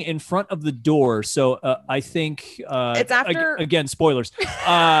standing in front of the door. So I think it's after again spoilers.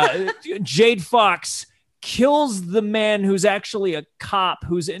 Jade Fox kills the man who's actually a cop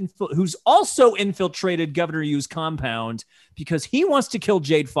who's also infiltrated Governor Yu's compound because he wants to kill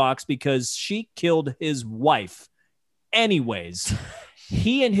Jade Fox because she killed his wife. Anyways,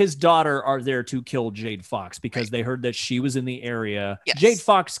 he and his daughter are there to kill Jade Fox because they heard that she was in the area. Yes. Jade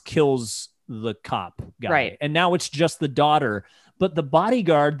Fox kills the cop guy. Right. And now it's just the daughter. But the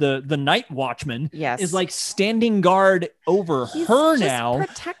bodyguard, the night watchman, yes, is like standing guard over her now.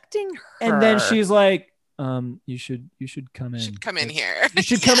 Protecting her. And then she's like, you should come in. You should come in here. You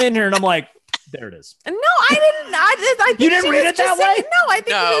should come in here. And I'm like, there it is. No, I didn't. I think you didn't read it that way? No, I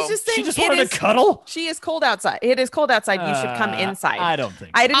think it was just saying she just wanted to cuddle. She is cold outside. It is cold outside. You should come inside. I don't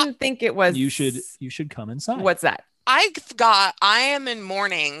think. I didn't think it was. You should come inside. What's that? I am in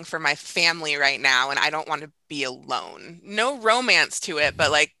mourning for my family right now, and I don't want to be alone. No romance to it,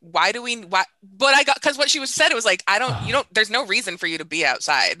 but like, but because what she said, it was like, there's no reason for you to be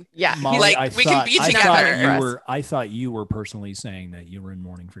outside. Yeah. Molly, like, we can be together. I thought you were personally saying that you were in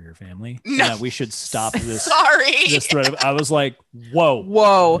mourning for your family. No. That we should stop this. Sorry. This thread. I was like, whoa.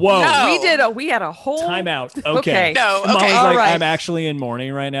 No. We had a whole time out. Okay. No. Okay. Molly's All like, right. I'm actually in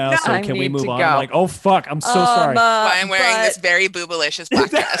mourning right now. No, so can we move on? Go. I'm like, oh fuck. I'm so sorry. I'm wearing this very boobalicious black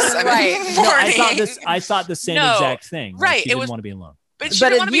dress. Right. I thought the same exact thing. Right. Like, she didn't want to be alone. But she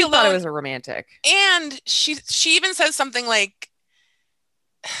didn't want to be alone. Thought it was a romantic. And she even says something like,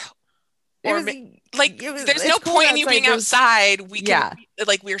 there's no point in you being outside. We can,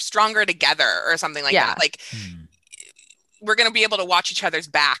 like, we're stronger together or something like that. Like, we're gonna be able to watch each other's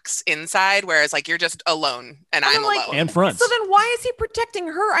backs inside, whereas like you're just alone and I'm like, alone. And fronts. So then why is he protecting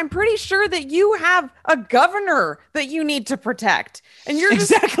her? I'm pretty sure that you have a governor that you need to protect. And you're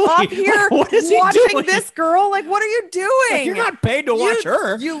just off here watching this girl. Like, what are you doing? Like, you're not paid to watch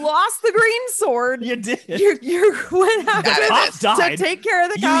her. You lost the green sword. You did. You went out to take care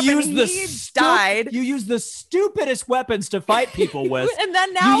of the cop, and he died. You use the stupidest weapons to fight people with. And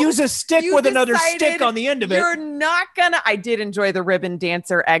then now you use a stick with another stick on the end of it. You're not gonna. I did enjoy the ribbon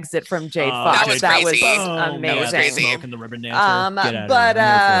dancer exit from Jade Fox. That was amazing. Smoking the ribbon dancer.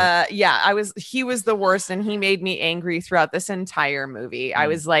 He was the worst, and he made me angry throughout this entire movie. I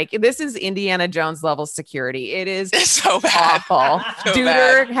was like, this is Indiana Jones level security. It's so bad. Awful.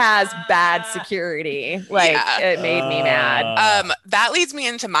 Duder has bad security. Like, it made me mad. That leads me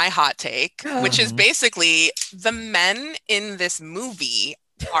into my hot take, which is basically the men in this movie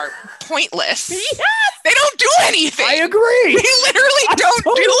are pointless. Yes! They don't do anything. I agree. They literally don't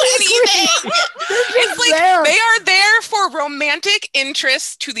do anything. It's like there. they are there for romantic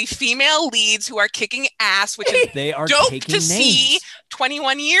interest to the female leads who are kicking ass, which is they are dope taking to names. See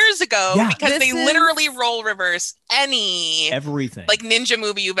 21 years ago because they literally role reverse everything like ninja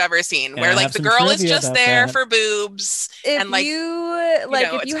movie you've ever seen, where like the girl is just there for boobs. If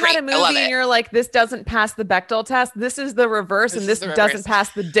you had a movie and you're like, this doesn't pass the Bechdel test, this is the reverse, and this doesn't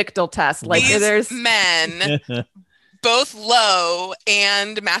pass the Dictel test. Like, there's men, both Lowe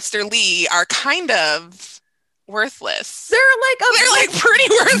and Master Lee, are kind of worthless. They're like pretty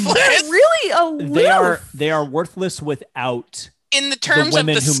worthless. They're really aloof. They are worthless without in the terms the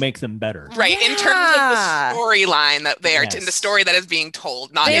women of who make them better. Right. In terms of the storyline that they are in the story that is being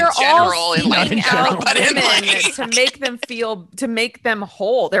told, not in general, but to make them feel, to make them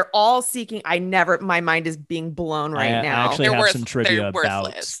whole. They're all seeking. My mind is being blown right now. I actually have some trivia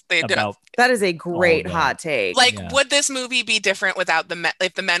about that is a great hot take. Like, would this movie be different without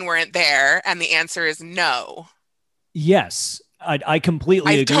if the men weren't there? And the answer is no. Yes. I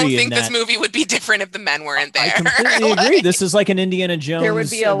completely agree. I don't think this movie would be different if the men weren't there. I completely agree. This is like an Indiana Jones, there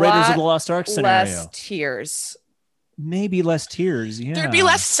would be a Raiders of the Lost Ark scenario. Less tears. Maybe less tears. Yeah. There'd be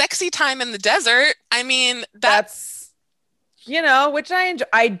less sexy time in the desert. I mean, that's which I enjoy.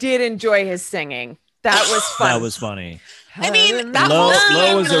 I did enjoy his singing. That was fun. That was funny. I mean, that whole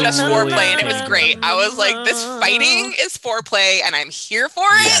scene was just foreplay, and it was great. I was like, this fighting is foreplay, and I'm here for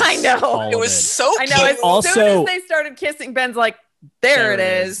it. Yes, I know. It was so cute. I know. As soon as they started kissing, Ben's like, there it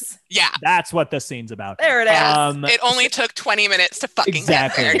is. Yeah. That's what the scene's about. There it is. It only took 20 minutes to fucking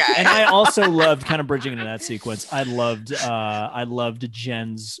get there, guys. And I also loved, kind of bridging into that sequence, I loved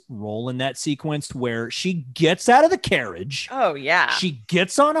Jen's role in that sequence where she gets out of the carriage. Oh, yeah. She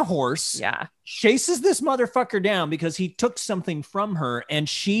gets on a horse. Yeah. Chases this motherfucker down because he took something from her, and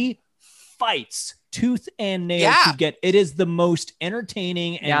she fights tooth and nail to get. It is the most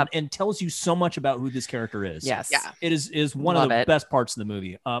entertaining and tells you so much about who this character is. Yes. Yeah. It is one of the best parts of the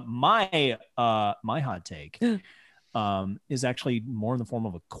movie. My hot take is actually more in the form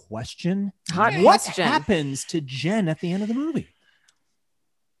of a question. What happens to Jen at the end of the movie?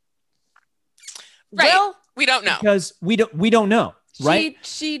 Right. Well, we don't know. Because we don't know. Right?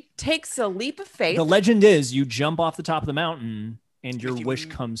 She takes a leap of faith. The legend is you jump off the top of the mountain and your wish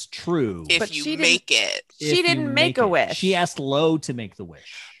comes true. If you make it. She didn't make a wish. She asked Lowe to make the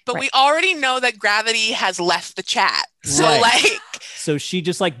wish. But we already know that gravity has left the chat. So so she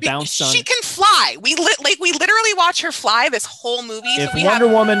just bounced on. She can fly. We literally watch her fly this whole movie. If Wonder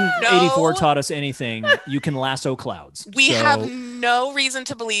Woman 84 taught us anything, you can lasso clouds. We have no reason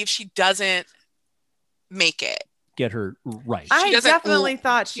to believe she doesn't make it. Get her right. I definitely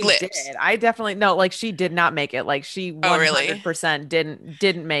thought she did. I definitely she did not make it. Like, she 100%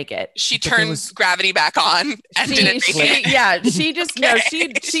 didn't make it. She turns gravity back on and didn't make it. Yeah, she just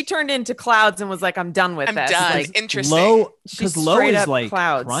she turned into clouds and was like, I'm done with this. Done. Interesting. Because Lowe is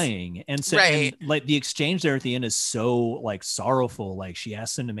crying, and so and, the exchange there at the end is so sorrowful. Like, she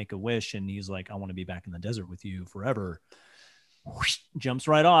asks him to make a wish, and he's like, I want to be back in the desert with you forever. Whoosh, jumps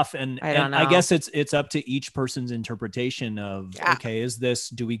right off, and I guess it's up to each person's interpretation of okay,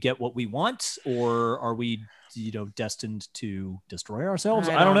 do we get what we want, or are we destined to destroy ourselves?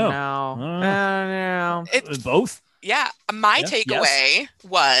 I don't know. It's both. Yeah, my takeaway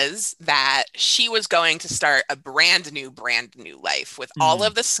was that she was going to start a brand new life with all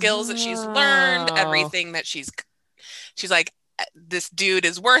of the skills that she's learned, everything that she's like, this dude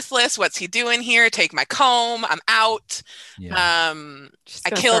is worthless. What's he doing here? Take my comb. I'm out. Yeah. I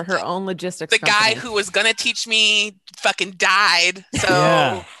killed her own logistics. The guy who was gonna teach me fucking died.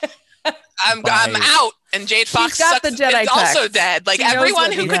 So I'm out. And Jade Fox got the Jedi is also dead. Like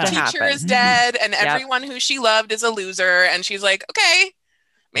everyone who could teach her is dead, and everyone who she loved is a loser. And she's like, okay,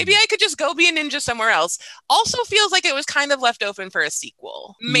 maybe I could just go be a ninja somewhere else. Also feels like it was kind of left open for a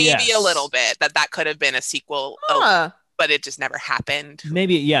sequel. Maybe a little bit that could have been a sequel. But it just never happened.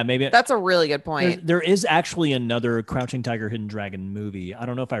 Maybe. That's a really good point. There is actually another Crouching Tiger, Hidden Dragon movie. I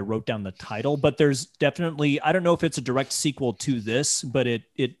don't know if I wrote down the title, but there's definitely, I don't know if it's a direct sequel to this, but it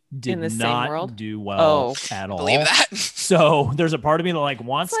did not do well at all. Believe that. So there's a part of me that like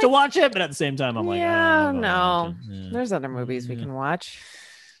wants to watch it, but at the same time, I'm like, no. There's other movies we can watch.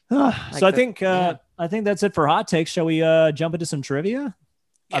 So I think that's it for hot takes. Shall we jump into some trivia?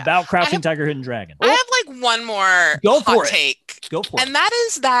 About Crouching Tiger, Hidden Dragon. I have like one more hot take. Go for it. And that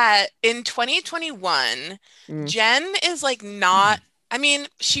is that in 2021, Jen is like not, I mean,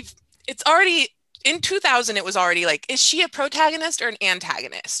 it's already, in 2000, it was already like, is she a protagonist or an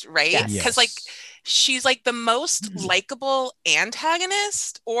antagonist, right? Because like, she's like the most likable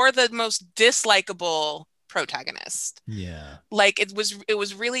antagonist or the most dislikable protagonist. Like it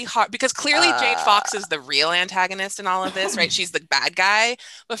was really hard because clearly Jade Fox is the real antagonist in all of this, right? She's the bad guy,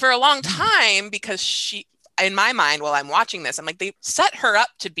 but for a long time, because she, in my mind, while I'm watching this, I'm like, they set her up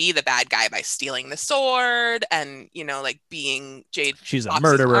to be the bad guy by stealing the sword and, you know, like being Jade She's Fox's a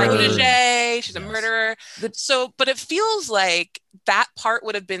murderer. protege. She's a murderer. So, but it feels like that part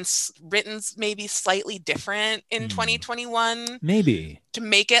would have been written maybe slightly different in 2021. Maybe. To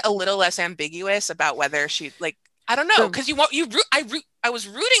make it a little less ambiguous about whether she, like, I don't know, because I was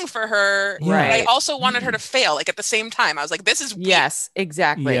rooting for her. Right. I also wanted her to fail. Like at the same time, I was like, "This is weak. Yes,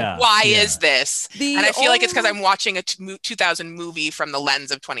 exactly. Why is this?" And I feel like it's because I'm watching a 2000 movie from the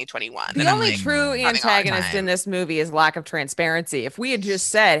lens of 2021. The only true antagonist in this movie is lack of transparency. If we had just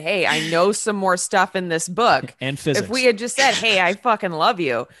said, "Hey, I know some more stuff in this book," and physics. If we had just said, "Hey, I fucking love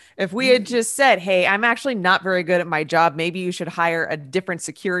you," if we had just said, "Hey, I'm actually not very good at my job. Maybe you should hire a different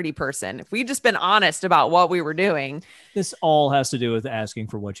security person." If we'd just been honest about what we were doing. This all has to do with asking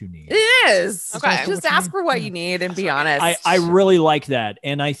for what you need. It is. Okay. Just ask for what you need and be honest. I really like that.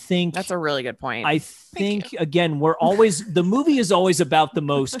 And I think that's a really good point. I think, again, the movie is always about the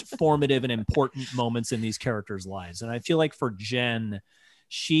most formative and important moments in these characters' lives. And I feel like for Jen,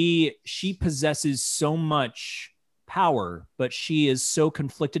 she possesses so much power, but she is so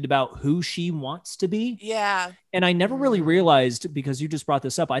conflicted about who she wants to be. Yeah. And I never really realized, because you just brought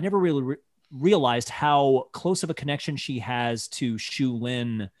this up, I never really realized how close of a connection she has to Shu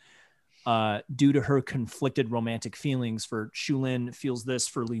Lin due to her conflicted romantic feelings. For Shu Lin feels this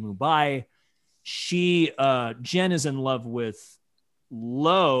for Li Mubai. Jen is in love with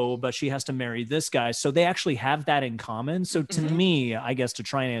Lo, but she has to marry this guy. So they actually have that in common. So to me, I guess to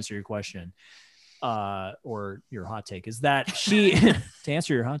try and answer your question, or your hot take, is that to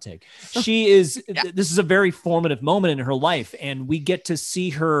answer your hot take, this is a very formative moment in her life, and we get to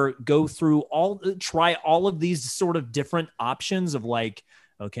see her go through try all of these sort of different options of like,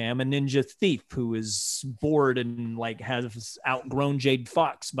 okay, I'm a ninja thief who is bored and like has outgrown Jade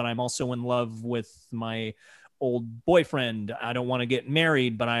Fox, but I'm also in love with my old boyfriend. I don't want to get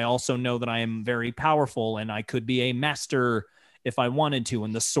married, but I also know that I am very powerful and I could be a master if I wanted to,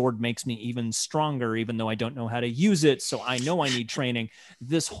 and the sword makes me even stronger, even though I don't know how to use it. So I know I need training.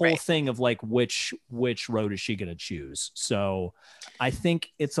 This whole thing of like, which road is she going to choose? So I think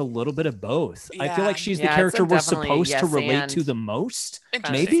it's a little bit of both. I feel like she's the character we're supposed to relate to the most.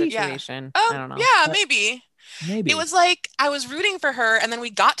 Maybe. Situation. Oh, I don't know. Yeah, maybe. Maybe. It was like I was rooting for her, and then we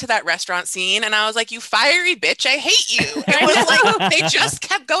got to that restaurant scene, and I was like, "You fiery bitch, I hate you." And it was like they just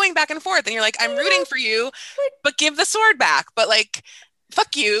kept going back and forth, and you're like, "I'm rooting for you, but give the sword back." But like,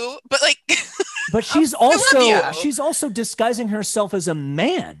 fuck you. But like, but she's also disguising herself as a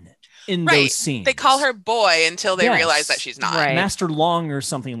man in those scenes. They call her boy until they realize that she's not. Master Long or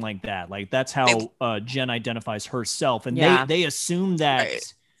something like that. Like that's how Jen identifies herself, and they assume that.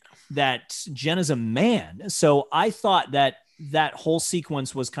 That Jen is a man. So I thought that whole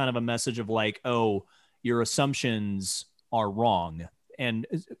sequence was kind of a message of like, oh, your assumptions are wrong. And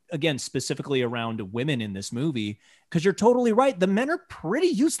again, specifically around women in this movie, because you're totally right. The men are pretty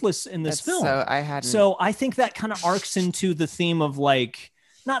useless in this film. So I think that kind of arcs into the theme of like,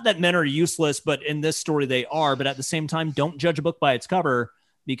 not that men are useless, but in this story they are, but at the same time, don't judge a book by its cover,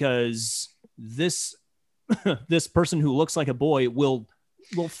 because this person who looks like a boy will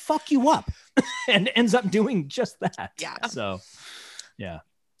fuck you up and ends up doing just that. Yeah. So, yeah.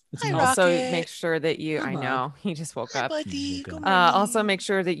 Also make sure that I know he just woke up. Also make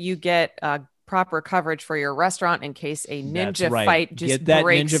sure that you get proper coverage for your restaurant in case a ninja fight just get that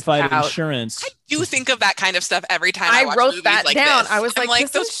breaks ninja fight out. Insurance. I do think of that kind of stuff every time I watch wrote movies that like down. this. I was like,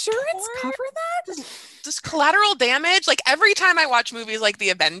 does those insurance cover that? just collateral damage. Like every time I watch movies like The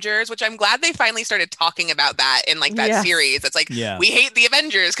Avengers, which I'm glad they finally started talking about that in like that series. It's like, we hate the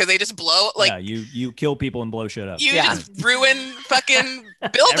Avengers because they just blow, like, you kill people and blow shit up. You just ruin fucking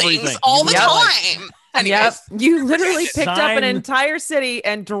buildings all the time. Anyways, you literally picked up an entire city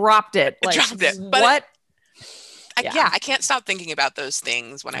and dropped it. Like, dropped it. But what? I can't stop thinking about those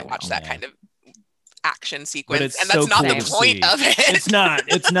things when I watch that kind of action sequence, and that's not the point of it.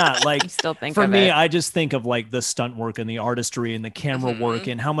 It's not like, you still think for of me it. I just think of like the stunt work and the artistry and the camera work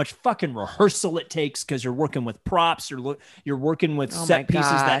and how much fucking rehearsal it takes, because you're working with props, you're working with set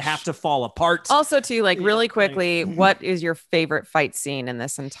pieces that have to fall apart. Also too, like, really quickly, what is your favorite fight scene in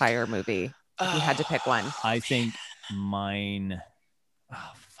this entire movie? If you had to pick one. I think mine,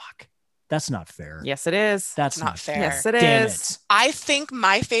 that's not fair. Yes, it is. That's not fair. Yes, it Damn is. it. I think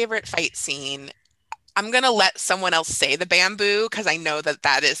my favorite fight scene, I'm going to let someone else say the bamboo, because I know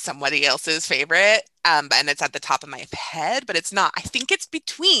that is somebody else's favorite. And it's at the top of my head, but it's not. I think it's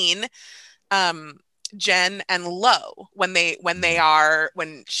between Jen and Lo when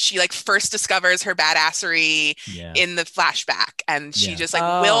she like first discovers her badassery in the flashback, and she just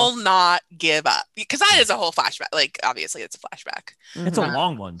like will not give up, because that is a whole flashback. Like, obviously it's a flashback. It's a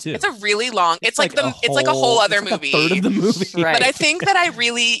long one too. It's a really long. It's like a whole other movie. A third of the movie. Right. But I think that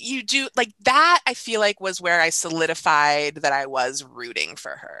you do like that. I feel like was where I solidified that I was rooting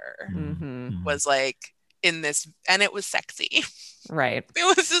for her. Was like in this, and it was sexy. Right.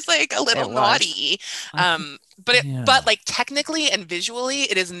 It was just like a little naughty. But like technically and visually,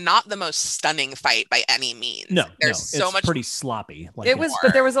 it is not the most stunning fight by any means. No, there's so much pretty sloppy. Like it was,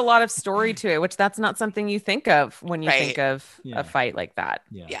 but there was a lot of story to it, which that's not something you think of when you think of a fight like that.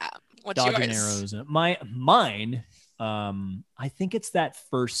 Yeah. What's Dodging yours? arrows. Mine. I think it's that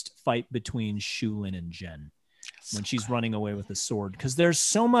first fight between Shulin and Jen, when she's running away with the sword, because there's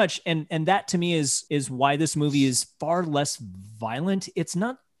so much, and that to me is why this movie is far less violent. It's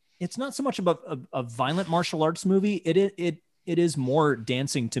not so much about a violent martial arts movie. It is more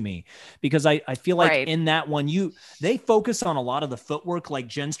dancing to me, because I feel like in that one they focus on a lot of the footwork, like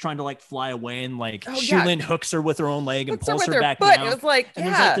Jen's trying to like fly away, and like Shulin hooks her with her own leg and pulls her back down. It was like, and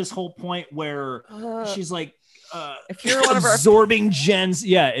there's like this whole point where she's like, if you're one of our absorbing Jen's,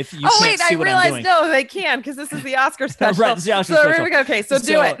 if you can't see what I'm doing. No, they can, because this is the Oscar special. Right, it's the Oscar special. Okay, so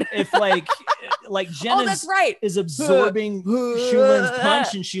do it. If like Jen is absorbing Shulin's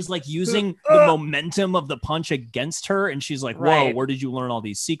punch, and she's like using the momentum of the punch against her, and she's like, whoa, where did you learn all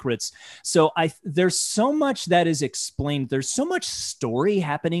these secrets? So there's so much that is explained. There's so much story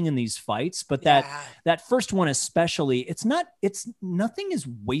happening in these fights, but that first one especially, nothing is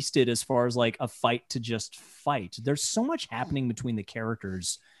wasted as far as like a fight to just fight. There's so much happening between the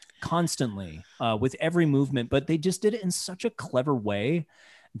characters constantly with every movement, but they just did it in such a clever way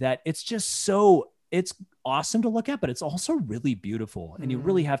that it's awesome to look at, but it's also really beautiful. And you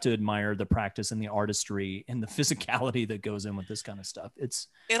really have to admire the practice and the artistry and the physicality that goes in with this kind of stuff.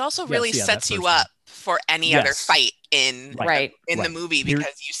 It also really sets you up for any other fight in the movie,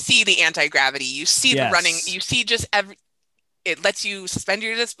 because you see the anti-gravity, you see the running, you see just it lets you suspend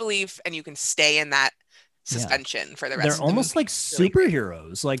your disbelief, and you can stay in that suspension for the rest of the movie. They're almost like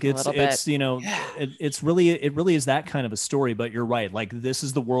superheroes. Like it really is that kind of a story. But you're right. Like, this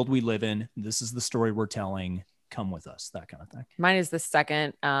is the world we live in. This is the story we're telling. Come with us. That kind of thing. Mine is the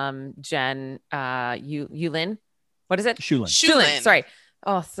second Jen Yulin. What is it? Shulin. Sorry.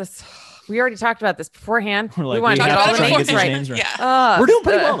 Oh, we already talked about this beforehand. We want to talk about all the names right. Yeah. We're doing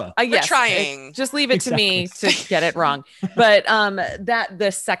pretty well though. We're trying. Just leave it to me to get it wrong. But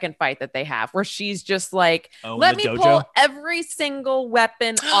the second fight that they have, where she's just like, let me pull every single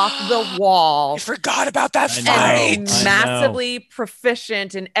weapon off the wall. I forgot about that fight. And massively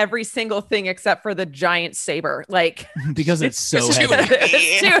proficient in every single thing except for the giant saber. Like, because it's so heavy.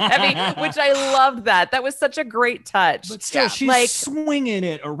 It's too heavy, which I loved that. That was such a great touch. But still, she's like swinging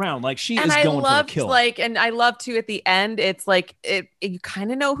it around. Like, she is going for a kill. And I love too at the end, it's like you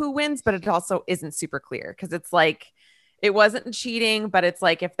kind of know who wins, but it also isn't super clear, because it's like it wasn't cheating, but it's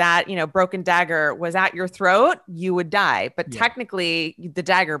like if that broken dagger was at your throat, you would die. But technically, the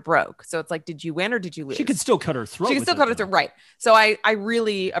dagger broke, so it's like, did you win or did you lose? She could still cut her throat. She could still cut her throat, right? So I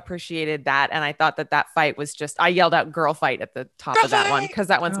really appreciated that, and I thought that fight was just. I yelled out "girl fight" at the top of that one, because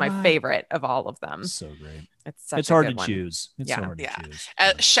that one's my favorite of all of them. So great. It's hard to choose. It's hard to choose.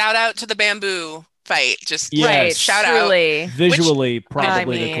 Shout out to the bamboo fight. Just shout truly. out. Visually,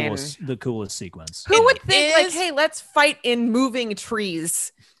 probably the coolest sequence. Who would think like, hey, let's fight in moving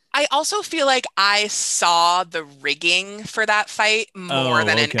trees? I also feel like I saw the rigging for that fight more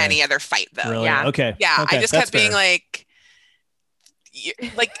than in any other fight, though. Really? Yeah. Okay. Yeah. Okay. I just kept being like,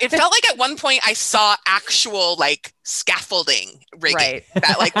 like it felt like at one point I saw actual like scaffolding rigging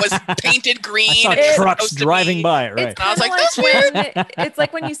that like was painted green. I saw trucks driving by, right? And I was like, that's weird. It's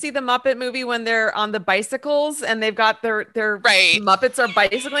like when you see the Muppet movie when they're on the bicycles and they've got their Muppets are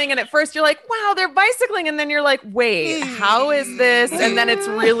bicycling, and at first you're like, wow, they're bicycling, and then you're like, wait, how is this? And then it's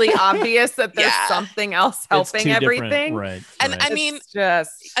really obvious that there's something else helping everything, right? And I mean,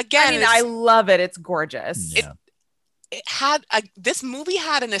 just again, I love it. It's gorgeous. Yeah. It had this movie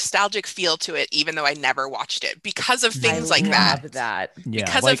had a nostalgic feel to it, even though I never watched it, because of things like that. Yeah,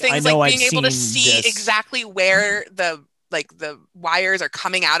 because of things like being able to see exactly where the wires are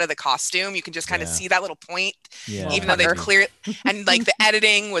coming out of the costume. You can just kind of see that little point, even though they're clear. And like the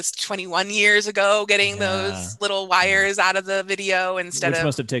editing was 21 years ago, getting those little wires out of the video instead Which of.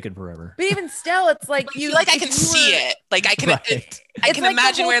 must have taken forever. But even still, it's like I can see it. Like I can. I can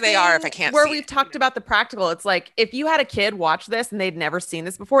imagine where they are if I can't. Where we've talked about the practical, it's like if you had a kid watch this and they'd never seen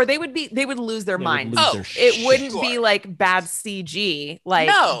this before, they would lose their mind. It wouldn't be like bad CG, like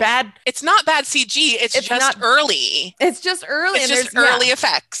bad. It's not bad CG. It's just not early. It's just early. It's just early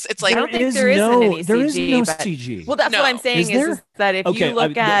effects. It's like I don't think there isn't any CG. There is no CG. Well, that's what I'm saying is that if you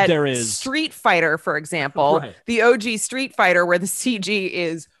look at Street Fighter, for example, the OG Street Fighter, where the CG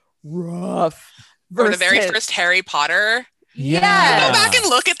is rough, or the very first Harry Potter. Yeah. Go back and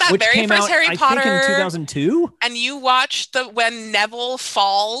look at that very first Harry Potter. I think in 2002. And you watch when Neville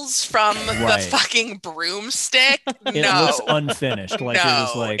falls from the fucking broomstick. It looks unfinished. Like it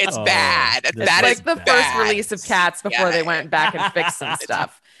was like it's bad. That is like the first release of Cats before they went back and fixed some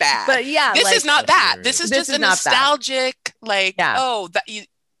stuff. Bad. But this is not that. This is just a nostalgic, like, that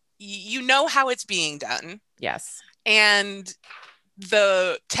you know how it's being done. Yes. And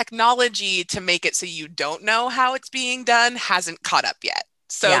the technology to make it so you don't know how it's being done hasn't caught up yet.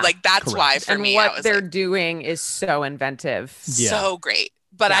 So like that's why for me what they're doing is so inventive. So great.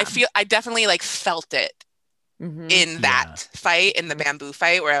 But I definitely like felt it in that fight, in the bamboo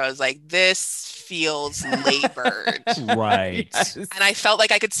fight, where I was like, this feels labored. Right. Yes. And I felt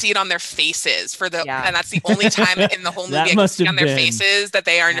like I could see it on their faces and that's the only time in the whole movie I could see on their faces that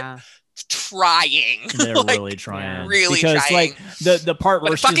they are trying. They're like, really trying. Really because trying. Like the part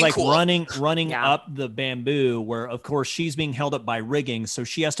where she's like cool. running up the bamboo, where of course she's being held up by rigging, so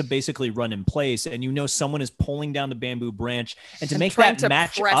she has to basically run in place, and someone is pulling down the bamboo branch, and to make that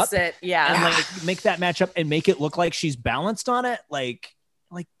match up, and like make that match up and make it look like she's balanced on it, like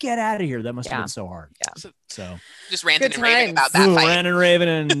get out of here. That must have been so hard. So just ranting and raving about that fight. Ranting and raving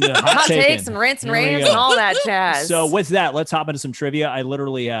and hot takes and rants and raves and all that jazz. So with that, let's hop into some trivia. I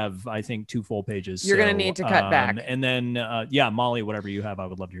literally have, I think, 2 full pages. You're gonna need to cut back. And then Molly, whatever you have, I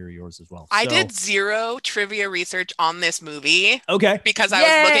would love to hear yours as well. I did 0 trivia research on this movie. Okay. Because I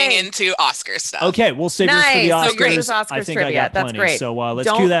was looking into Oscar stuff. Okay, we'll save yours for the Oscars. So great. Oscars I think trivia. I got plenty. That's great. So let's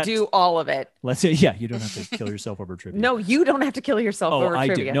don't that. do all of it. You don't have to kill yourself over trivia. No, you don't have to kill yourself over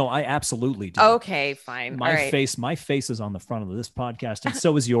trivia. I do. No, I absolutely do. Okay, fine. My face is on the front of this podcast, and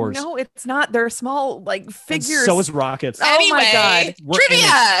so is yours. No, it's not. They're small, like figures. And so is Rockets. Anyway, oh my God.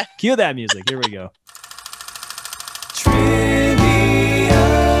 Trivia. Cue that music. Here we go.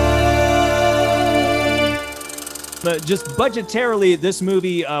 But just budgetarily, this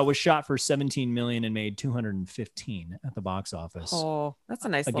movie was shot for $17 million and made $215 at the box office. Oh, that's a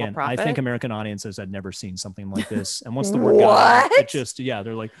nice little profit. I think American audiences had never seen something like this. And once the word got out, it just,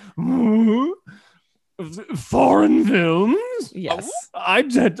 they're like, foreign films? Yes. I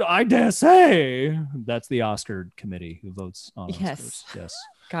dare say. That's the Oscar committee who votes on Oscars. Yes.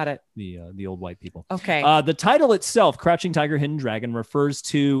 Got it. The old white people. Okay. The title itself, Crouching Tiger, Hidden Dragon, refers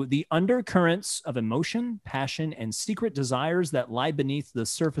to the undercurrents of emotion, passion, and secret desires that lie beneath the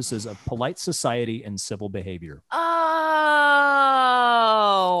surfaces of polite society and civil behavior.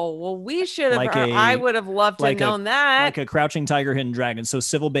 Oh, well, we should have. I would have loved to have known that. Like a Crouching Tiger, Hidden Dragon. So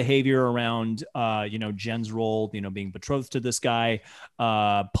civil behavior around, Jen's role, being betrothed to this guy,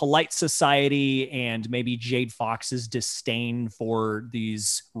 polite society, and maybe Jade Fox's disdain for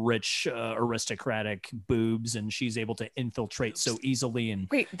these rich aristocratic boobs, and she's able to infiltrate so easily. And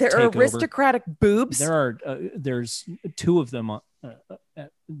wait, there are aristocratic boobs? There are. There's 2 of them.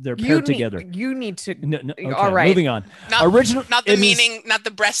 They're paired together. You need to. No, okay, all right. Moving on. Not the meaning, not the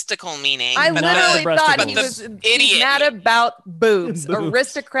breasticle meaning. I literally thought he was mad about boobs.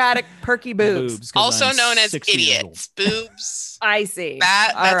 Aristocratic, perky boobs. Also known as idiots. Boobs. I see.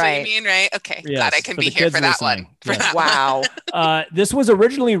 That's what you mean, right? Okay. Yes, glad I can be here for that one. Wow. This was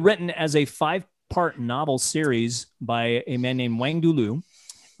originally written as a 5-part novel series by a man named Wang Dulu.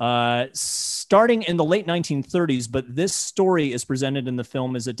 starting in the late 1930s, but this story is presented in the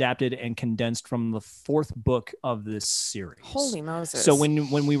film as adapted and condensed from the 4th book of this series. Holy Moses. So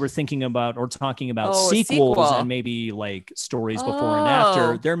when we were thinking about or talking about sequels sequel. and maybe like stories before and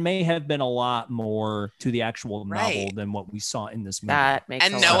after, there may have been a lot more to the actual novel than what we saw in this movie. That makes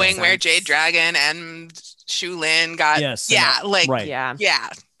and a lot of knowing where sense. Jade Dragon and Shu Lin got, That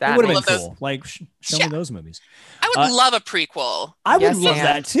would have been those, cool. Like, show me those movies. I would love a prequel. I would love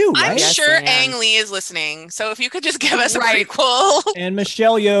that too. Right? I'm sure Ang Lee is listening. So if you could just give us a prequel. And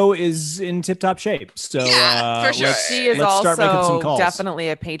Michelle Yeoh is in tip-top shape. So for sure. She is also definitely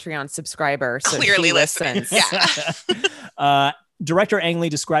a Patreon subscriber. So clearly listens. Yeah. Director Ang Lee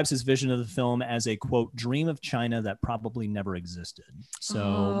describes his vision of the film as a, quote, dream of China that probably never existed.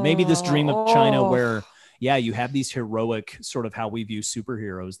 So maybe this dream of China where, you have these heroic sort of how we view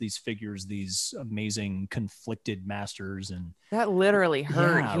superheroes, these figures, these amazing conflicted masters. And that literally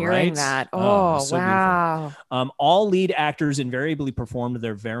hurt hearing that. So wow. Beautiful. All lead actors invariably performed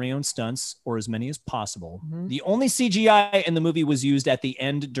their very own stunts, or as many as possible. Mm-hmm. The only CGI in the movie was used at the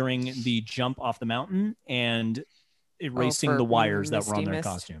end during the jump off the mountain and erasing the wires that were on their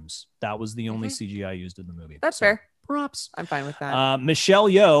costumes. That was the only CGI used in the movie. That's fair. Props. I'm fine with that. Michelle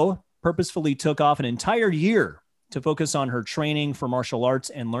Yeoh purposefully took off an entire year to focus on her training for martial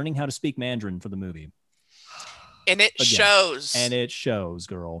arts and learning how to speak Mandarin for the movie. And it shows. And it shows,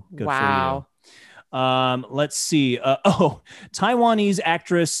 girl. Good for you. Let's see. Taiwanese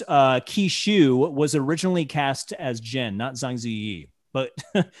actress Qi Shu was originally cast as Jen, not Zhang Ziyi. But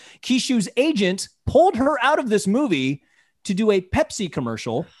Qi Shu's agent pulled her out of this movie to do a Pepsi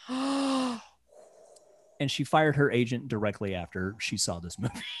commercial. And she fired her agent directly after she saw this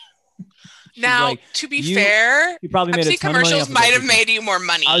movie. Now, to be fair, you probably made a ton of money off of might have made you more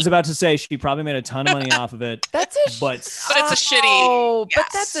money. I was about to say she probably made a ton of money off of it. But it's a shitty. But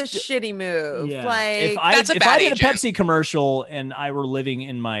that's a shitty move. Yeah. Like if I did a Pepsi commercial and I were living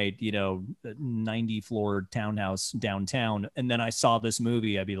in my 90 floor townhouse downtown, and then I saw this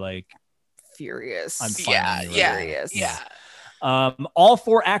movie, I'd be like furious. I'm furious. Yeah. All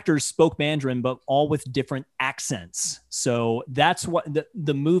 4 actors spoke Mandarin, but all with different accents. So that's what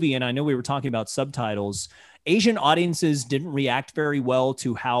the movie, and I know we were talking about subtitles, Asian audiences didn't react very well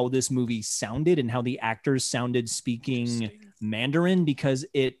to how this movie sounded and how the actors sounded speaking Mandarin because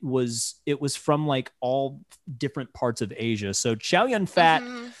it was from like all different parts of Asia. So Chow Yun-fat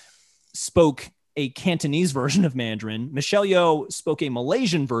spoke a Cantonese version of Mandarin. Michelle Yeoh spoke a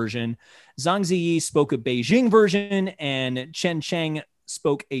Malaysian version. Zhang Ziyi spoke a Beijing version, and Chen Cheng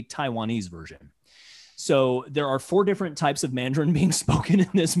spoke a Taiwanese version. So there are 4 different types of Mandarin being spoken in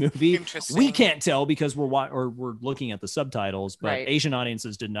this movie. We can't tell because we're looking at the subtitles, but Asian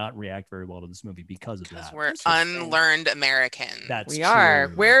audiences did not react very well to this movie because of that. We're unlearned Americans. That's we true. are.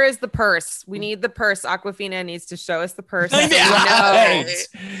 Where is the purse? We need the purse. Aquafina needs to show us the purse.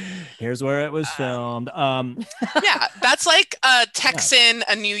 Here's where it was filmed. That's like a Texan,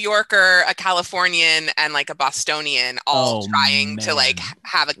 a New Yorker, a Californian, and like a Bostonian all trying to like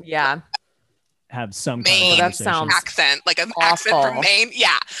have a have some Maine kind of accent, like an accent from Maine.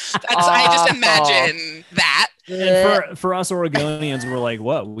 Yeah. I just imagine that. And for us Oregonians, we're like,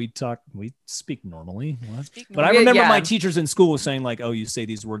 what? We speak normally. What? But I remember my teachers in school saying like, oh, you say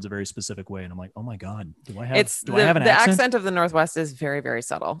these words a very specific way. And I'm like, oh my God, do I have an accent? The accent of the Northwest is very, very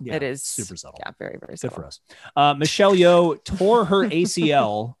subtle. Yeah, it is super subtle. Yeah, very, very subtle. Good for us. Michelle Yeoh tore her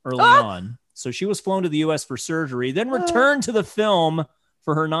ACL early on. So she was flown to the US for surgery, then returned to the film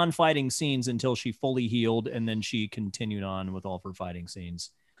for her non-fighting scenes until she fully healed, and then she continued on with all of her fighting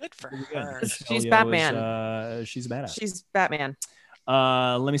scenes. Good for her. She's Batman. She's a badass. She's Batman.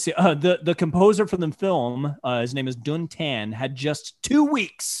 Let me see. The composer for the film, his name is Dun Tan, had just 2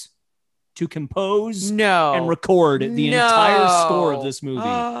 weeks to compose and record the entire score of this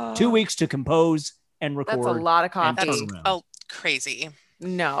movie. 2 weeks to compose and record. That's a lot of coffee. That's crazy.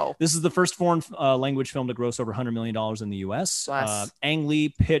 No. This is the first foreign language film to gross over $100 million in the U.S. Ang Lee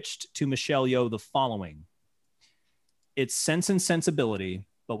pitched to Michelle Yeoh the following. It's Sense and Sensibility,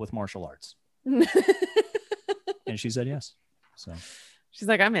 but with martial arts. And she said yes. So she's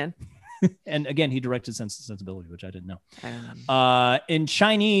like, I'm in. And again, he directed Sense and Sensibility, which I didn't know. In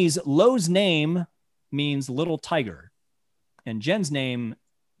Chinese, Lo's name means little tiger. And Jen's name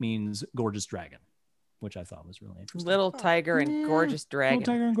means gorgeous dragon, which I thought was really interesting. Little tiger and gorgeous dragon.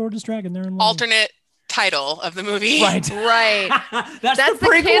 Little tiger and gorgeous dragon. They're in love. Alternate title of the movie. Right. That's the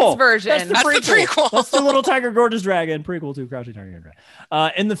prequel. Kids version. That's the prequel. That's the Little Tiger, Gorgeous Dragon prequel to Crouching Tiger, Hidden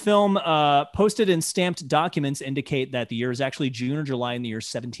Dragon. In the film, posted and stamped documents indicate that the year is actually June or July in the year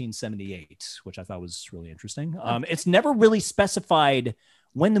 1778, which I thought was really interesting. It's never really specified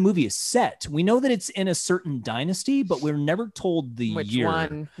when the movie is set. We know that it's in a certain dynasty, but we're never told the Which year.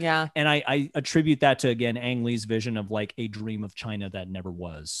 one? Yeah. And I attribute that to, again, Ang Lee's vision of like a dream of China that never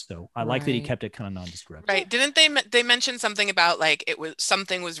was. So I like that he kept it kind of nondescript. Right. Didn't they mention something about like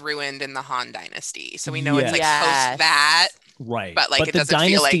something was ruined in the Han Dynasty? So we know it's like post that. Right. But like, it the doesn't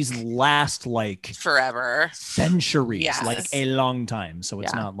feel like dynasties last like forever, centuries, Yes. like a long time. So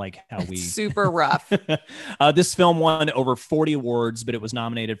it's not like how we super rough. This film won over 40 awards, but it was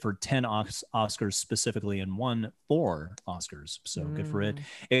nominated for 10 Oscars specifically and won 4 Oscars. So good for it.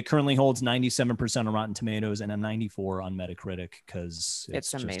 It currently holds 97% on Rotten Tomatoes and a 94 on Metacritic because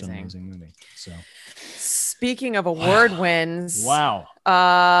it's just amazing. an amazing movie. So speaking of award wins. Wow.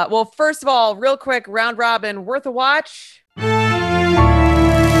 Well, first of all, real quick, round robin, worth a watch.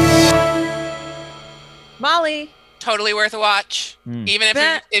 Molly. Totally worth a watch. Even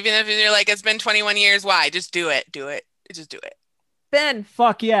if you're like, it's been 21 years, why? Just do it. Just do it. Ben.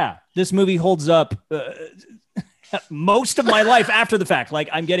 Fuck yeah. This movie holds up most of my life after the fact. Like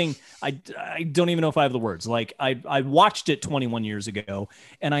I don't even know if I have the words. Like I watched it 21 years ago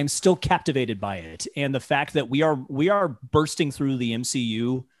and I'm still captivated by it. And the fact that we are bursting through the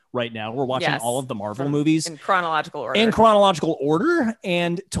MCU right now. We're watching all of the Marvel movies in chronological order.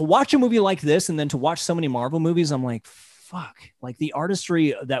 And to watch a movie like this and then to watch so many Marvel movies, I'm like, fuck, like the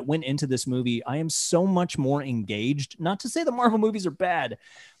artistry that went into this movie. I am so much more engaged. Not to say the Marvel movies are bad,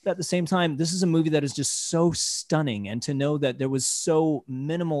 but at the same time, this is a movie that is just so stunning. And to know that there was such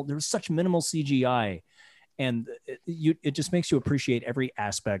minimal CGI, and it just makes you appreciate every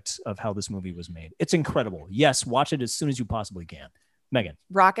aspect of how this movie was made. It's incredible. Yes, watch it as soon as you possibly can. Megan.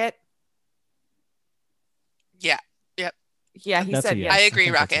 Rocket. Yeah. Yep. Yeah, he said yes. I agree,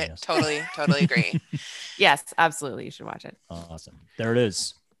 Rocket. Yes. Totally agree. Yes, absolutely. You should watch it. Awesome. There it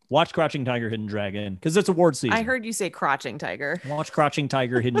is. Watch Crouching Tiger, Hidden Dragon, because it's award season. I heard you say Crouching Tiger. Watch Crouching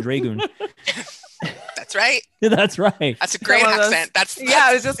Tiger, Hidden Dragoon. That's right. That's right. That's a great accent. That's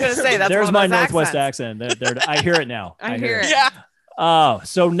I was just going to say that's there's my Northwest accent. I hear it now. I hear it. Yeah.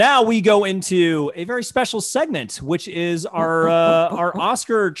 So now we go into a very special segment, which is our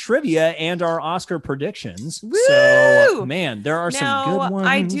Oscar trivia and our Oscar predictions. Woo! So, man, there are some good ones.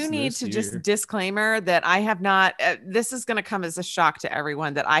 I do need to just disclaimer that I have not. This is going to come as a shock to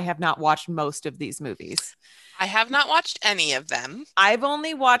everyone that I have not watched most of these movies. I have not watched any of them. I've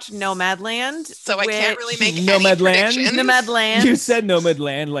only watched Nomadland. So I can't really make any predictions. Nomadland. You said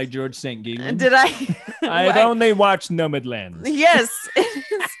Nomadland like George St. Gagan. Did I? I've only watched Nomadland. Yes.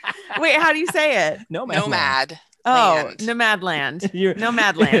 Wait, how do you say it? Nomad. Oh, Nomadland.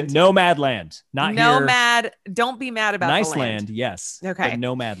 Nomadland. Nomadland. Not Nomad. Here. Don't be mad about nice the land. Yes. Okay.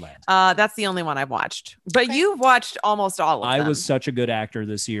 Nomadland. That's the only one I've watched. But you've watched almost all of them. I was such a good actor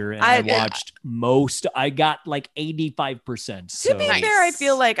this year, and I watched most. I got like 85%. To be fair, I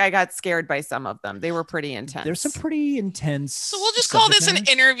feel like I got scared by some of them. They were pretty intense. There's some pretty intense. So we'll just call this an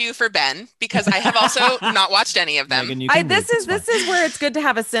interview for Ben because I have also not watched any of them. Megan, this is where it's good to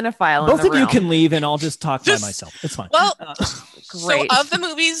have a cinephile. Both in the of you room. Can leave, and I'll just talk by myself. It's fine. Well, great. So of the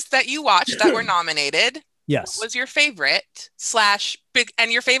movies that you watched that were nominated, yes, what was your favorite /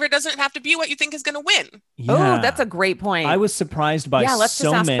 and your favorite doesn't have to be what you think is going to win. Yeah. Oh, that's a great point. I was surprised by let's so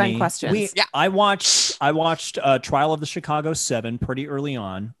just ask many Ben questions. I watched Trial of the Chicago 7 pretty early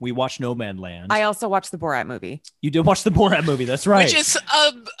on. We watched Nomadland. I also watched the Borat movie. You did watch the Borat movie. That's right. Which is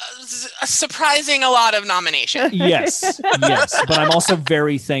a surprising a lot of nomination. Yes. But I'm also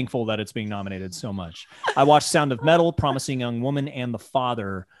very thankful that it's being nominated so much. I watched Sound of Metal, Promising Young Woman, and The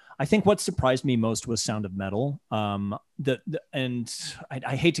Father. I think what surprised me most was Sound of Metal. And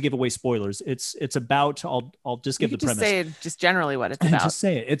I hate to give away spoilers. It's about. I'll just give the premise. Say just generally what it's about. Just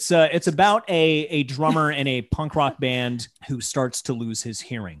say it. It's about a drummer in a punk rock band who starts to lose his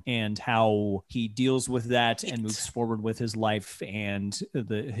hearing and how he deals with that and moves forward with his life and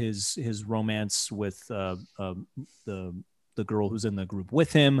his romance with the girl who's in the group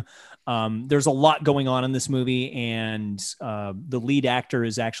with him. There's a lot going on in this movie, and the lead actor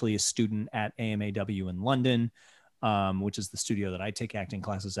is actually a student at AMAW in London, which is the studio that I take acting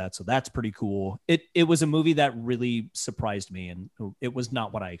classes at. So that's pretty cool. It was a movie that really surprised me, and it was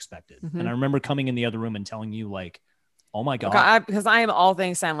not what I expected. Mm-hmm. And I remember coming in the other room and telling you like, oh my God. Because I am all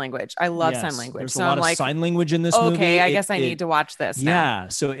things sign language. I love sign language. There's a lot of sign language in this movie. Okay, I guess I need to watch this now. Yeah.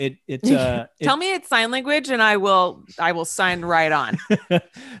 So tell me it's sign language and I will sign right on.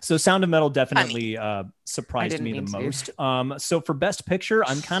 So Sound of Metal definitely surprised me the most. So for Best Picture,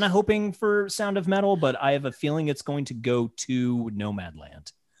 I'm kind of hoping for Sound of Metal, but I have a feeling it's going to go to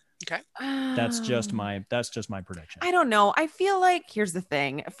Nomadland. Okay. That's just my prediction. I don't know. I feel like, here's the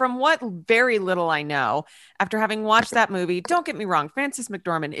thing, from what very little I know, after having watched that movie, don't get me wrong, Frances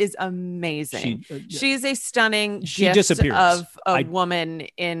McDormand is amazing. She's a stunning gift of a woman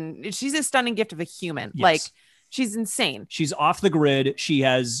she's a stunning gift of a human. Yes. Like, she's insane. She's off the grid. She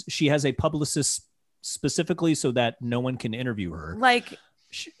has a publicist specifically so that no one can interview her. Like,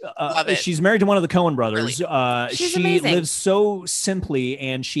 she's married to one of the Coen brothers. Really? She amazing. Lives so simply,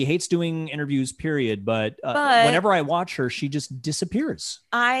 and she hates doing interviews, period. But whenever I watch her, she just disappears.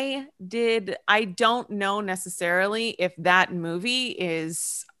 I don't know necessarily if that movie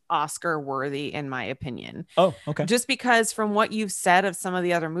is Oscar worthy, in my opinion. Oh, okay. Just because from what you've said of some of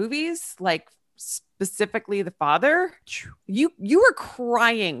the other movies, like specifically The Father, you were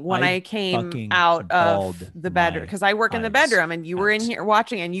crying when I came out of the bedroom, because I work in the bedroom, and you were in here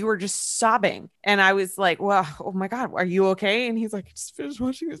watching, and you were just sobbing, and I was like, well, oh my God, are you okay? And he's like, I just finished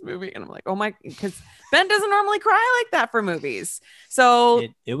watching this movie, and I'm like, oh my, because Ben doesn't normally cry like that for movies, so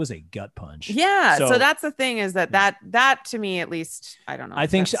it was a gut punch. Yeah, so that's the thing, is that to me, at least, I don't know. I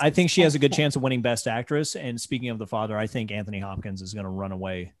think she has a good chance of winning Best Actress. And speaking of The Father, I think Anthony Hopkins is going to run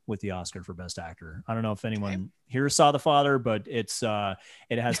away with the Oscar for Best Actor. I don't know if anyone here saw The Father, but it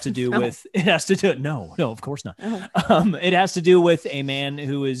has to do with no, of course not. It has to do with a man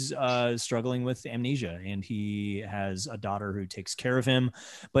who is struggling with amnesia, and he has a daughter who takes care of him,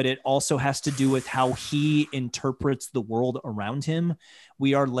 but it also has to do with how he interprets the world around him.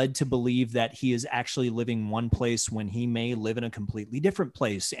 We are led to believe that he is actually living one place when he may live in a completely different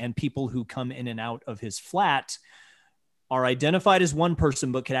place, and people who come in and out of his flat are identified as one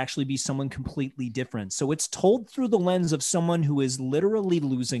person, but could actually be someone completely different. So it's told through the lens of someone who is literally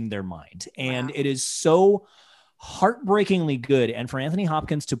losing their mind. And It is so heartbreakingly good. And for Anthony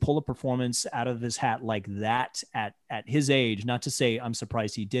Hopkins to pull a performance out of his hat like that at his age, not to say I'm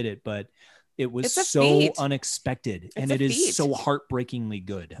surprised he did it, but it was so unexpected, and it is so heartbreakingly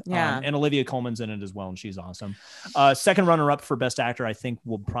good. Yeah. And Olivia Colman's in it as well, and she's awesome. Second runner-up for Best Actor, I think,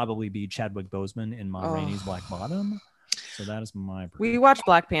 will probably be Chadwick Boseman in Ma Rainey's Black Bottom. So that is my prediction. We watched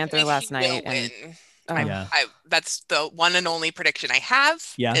Black Panther last night, and that's the one and only prediction I have.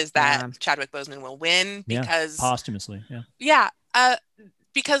 Is that Chadwick Boseman will win, because posthumously.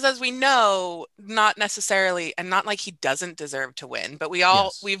 Because as we know, not necessarily, and not like he doesn't deserve to win, but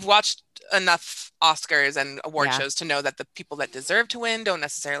we've watched enough Oscars and award shows to know that the people that deserve to win don't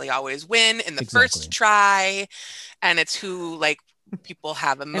necessarily always win in the first try, and it's who, like, people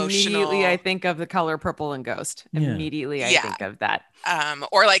have emotional. Immediately I think of The Color Purple and Ghost. Immediately I think of that.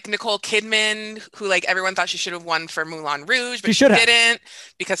 Or like Nicole Kidman, who, like, everyone thought she should have won for Moulin Rouge, but she didn't,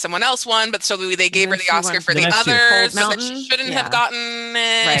 because someone else won. But so they gave her the Oscar for the other, so that she shouldn't have gotten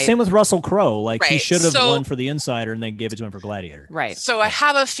it. Right. Same with Russell Crowe. Like, he should have won for The Insider, and they gave it to him for Gladiator. Right. So I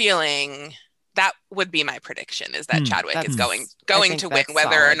have a feeling that would be my prediction, is that Chadwick is going to win,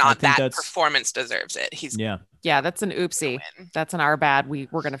 whether or not that performance deserves it. Yeah, that's an oopsie. That's an our bad. We're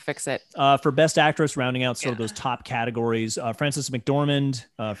going to fix it. For Best Actress, rounding out sort of those top categories, Frances McDormand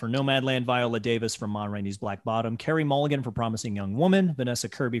for Nomadland, Viola Davis for Ma Rainey's Black Bottom, Carey Mulligan for Promising Young Woman, Vanessa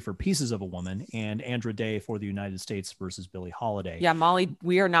Kirby for Pieces of a Woman, and Andra Day for The United States versus Billie Holiday. Yeah, Molly,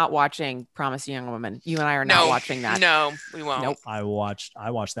 we are not watching Promising Young Woman. You and I are not watching that. No, we won't. Nope. I watched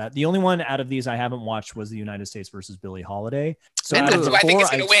that. The only one out of these I haven't watched was The United States versus Billie Holiday. So I think it's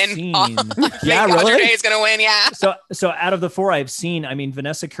going to win. Yeah, really? Andra Day is going to win. Yeah. So out of the four I've seen, I mean,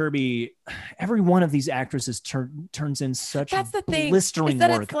 Vanessa Kirby, every one of these actresses turns in such blistering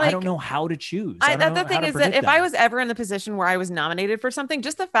work. Like, I don't know how to choose. The thing is that if I was ever in the position where I was nominated for something,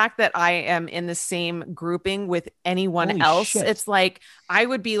 just the fact that I am in the same grouping with anyone else, it's like, I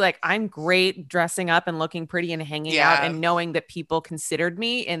would be like, I'm great dressing up and looking pretty and hanging out and knowing that people considered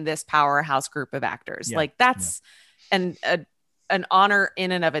me in this powerhouse group of actors. Like, that's an honor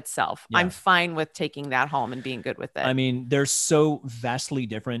in and of itself. I'm fine with taking that home and being good with it. I mean, they're so vastly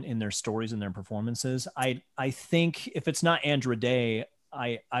different in their stories and their performances. I think if it's not Andra Day,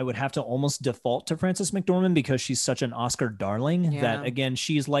 I would have to almost default to Frances McDormand, because she's such an Oscar darling that, again,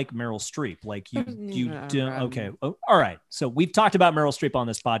 she's like Meryl Streep. Like, you do. Okay. Oh, all right. So we've talked about Meryl Streep on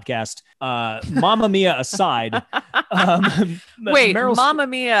this podcast. Mamma Mia aside. Wait, Mamma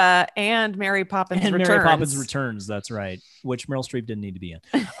Mia and Mary Poppins Returns. Mary Poppins Returns. That's right. Which Meryl Streep didn't need to be in.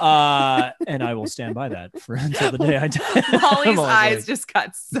 And I will stand by that until the day I die. Molly's eyes just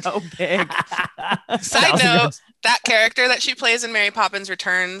got so big. Side note, That character that she plays in Mary Poppins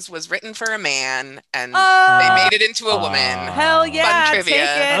Returns was written for a man, and they made it into a woman. Hell yeah! Fun trivia.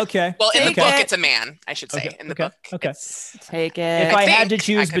 Take it. Okay. Well, in the Take book, it. it's a man. I should say in the book. Okay. Take it. If I had to think.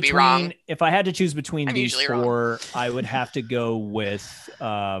 choose I could be wrong. between, if I had to choose between I'm these usually four, I would have to go with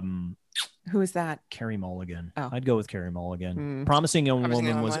Who is that? Carey Mulligan. Oh. I'd go with Carey Mulligan. Promising Young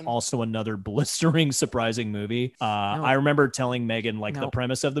Woman was also another blistering, surprising movie. I remember telling Megan the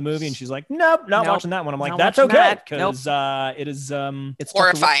premise of the movie, and she's like, "Nope, not watching that one." I'm like, "That's okay," because it is it's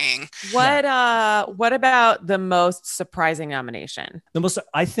horrifying. What about the most surprising nomination? The most,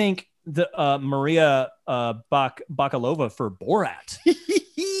 I think, the Maria Bakalova for Borat.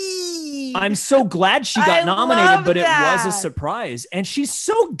 I'm so glad she got nominated, but it was a surprise. And she's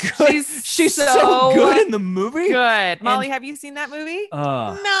so good. She's so good in the movie. Good. Molly, have you seen that movie?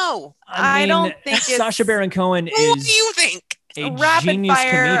 No. I don't think Sacha Baron Cohen is. Who do you think? A rapid genius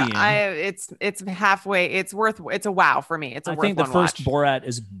fire. comedian. It's halfway. It's a wow for me. I think the first Borat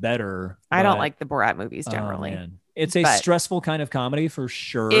is better. I don't like the Borat movies generally. It's a stressful kind of comedy for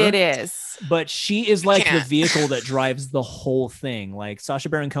sure. It is. But she is like the vehicle that drives the whole thing. Like Sacha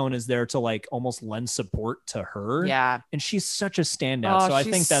Baron Cohen is there to almost lend support to her. Yeah. And she's such a standout. So I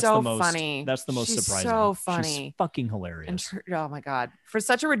think that's so the most funny. That's the most she's surprising. So funny. She's fucking hilarious. Oh my God. For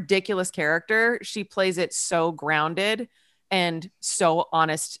such a ridiculous character, she plays it so grounded and so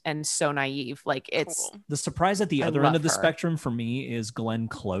honest and so naive. It's the surprise at the other end of the spectrum for me is Glenn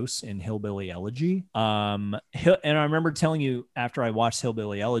Close in Hillbilly Elegy. And I remember telling you after I watched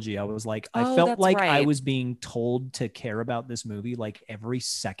Hillbilly Elegy, I was like, I felt like I was being told to care about this movie every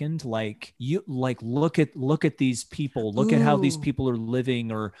second. Look at these people, look at how these people are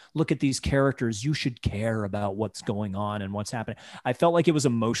living, or look at these characters. You should care about what's going on and what's happening. I felt like it was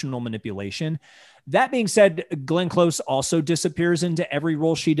emotional manipulation. That being said, Glenn Close also disappears into every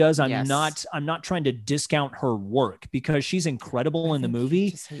role she does. I'm not trying to discount her work because she's incredible in the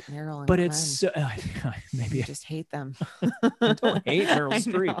movie. Just hate Meryl and but Glenn. it's maybe I just hate them. I don't hate Meryl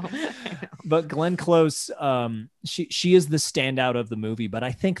Streep, but Glenn Close, she is the standout of the movie. But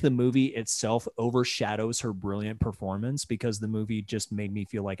I think the movie itself overshadows her brilliant performance because the movie just made me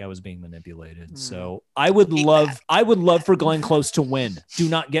feel like I was being manipulated. So I would love for Glenn Close to win. Do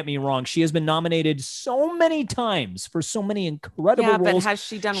not get me wrong; she has been nominated so many times for so many incredible roles. But has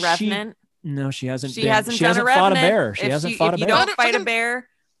she done Revenant? No, she hasn't. She hasn't fought a bear. She hasn't fought a bear. If you don't fight a bear,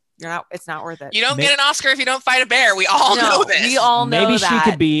 it's not worth it. You don't get an Oscar if you don't fight a bear. We all know this. We all know Maybe that. she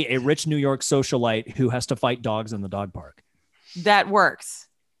could be a rich New York socialite who has to fight dogs in the dog park. That works.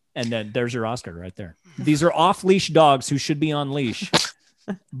 And then there's your Oscar right there. These are off-leash dogs who should be on leash.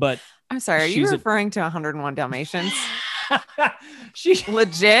 But I'm sorry, are you referring to 101 Dalmatians? She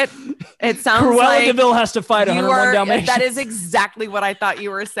legit. It sounds Cruella like DeVille has to fight 101 Dalmatians. That is exactly what I thought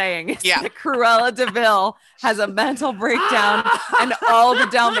you were saying. Yeah, Cruella DeVille has a mental breakdown, and all the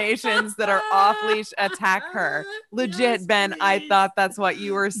Dalmatians that are off leash attack her. Legit, Ben. I thought that's what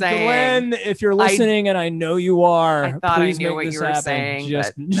you were saying. Glenn, if you're listening, and I know you are, I thought please I knew make what this you were happen. saying.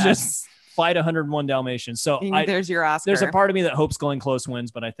 Just fight 101 Dalmatians. So there's your Oscar. There's a part of me that hopes Glenn Close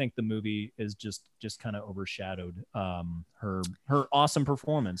wins, but I think the movie is just kind of overshadowed her awesome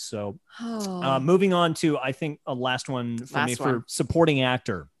performance. So moving on to, I think, a last one for supporting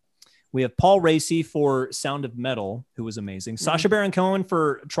actor. We have Paul Raci for Sound of Metal, who was amazing. Mm-hmm. Sacha Baron Cohen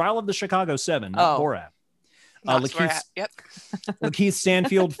for Trial of the Chicago 7, not Borat. Lakeith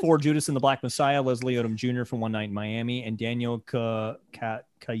Stanfield for Judas and the Black Messiah, Leslie Odom Jr. for One Night in Miami, and Daniel Kaluuya.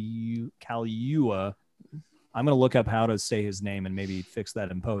 I'm going to look up how to say his name and maybe fix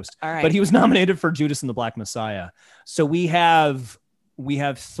that in post. All right. But he was nominated for Judas and the Black Messiah. So we have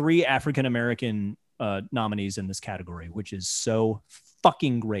 3 African-American nominees in this category, which is so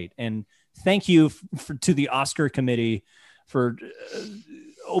fucking great. And thank you to the Oscar committee for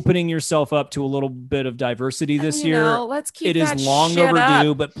opening yourself up to a little bit of diversity this year. Let's keep it that is long shit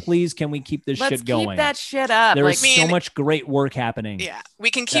overdue, up. but please, can we keep this shit going? Let's keep that shit up. There is so much great work happening. Yeah, we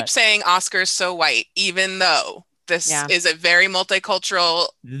can keep saying Oscars so white, even though this is a very multicultural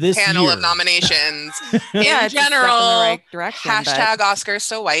panel of nominations. In general, in the right direction, hashtag Oscars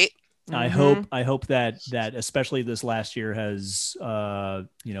so white. I hope that especially this last year has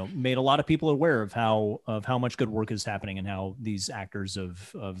made a lot of people aware of how much good work is happening and how these actors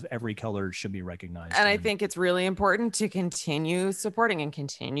of every color should be recognized. And I think it's really important to continue supporting and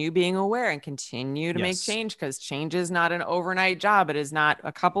continue being aware and continue to make change, because change is not an overnight job. It is not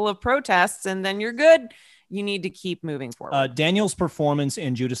a couple of protests and then you're good. You need to keep moving forward. Daniel's performance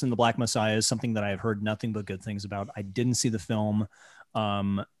in Judas and the Black Messiah is something that I have heard nothing but good things about. I didn't see the film.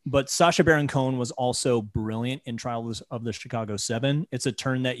 But Sacha Baron Cohen was also brilliant in Trial of the Chicago 7. It's a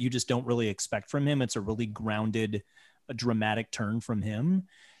turn that you just don't really expect from him. It's a really grounded, a dramatic turn from him.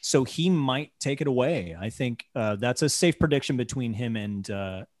 So he might take it away. I think that's a safe prediction between him and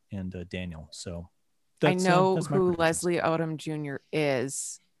Daniel. So I know who Leslie Odom Jr.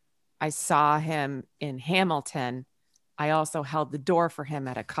 is. I saw him in Hamilton. I also held the door for him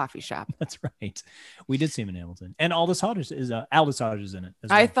at a coffee shop. That's right. We did see him in Hamilton. And Aldous Hodges is Aldous Hodges in it as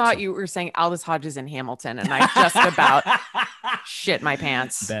well. I thought you were saying Aldous Hodges in Hamilton, and I just about shit my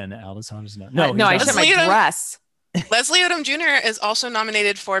pants. Ben, Aldous Hodges. No, I shit my dress. Leslie Odom Jr. is also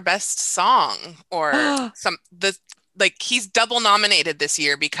nominated for Best Song or he's double nominated this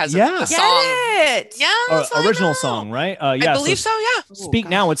year because of the song. Yeah, original song, right? I believe so. Yeah. Speak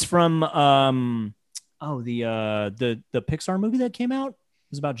Now. It's from the Pixar movie that came out.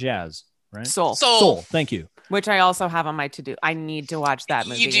 It was about jazz, right? Soul. Thank you. Which I also have on my to-do. I need to watch that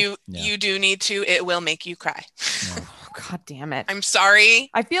movie. You do need to. It will make you cry. Yeah. God damn it. I'm sorry.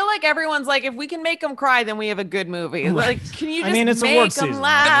 I feel like everyone's like, if we can make them cry, then we have a good movie. Like, can you just it's make award them season.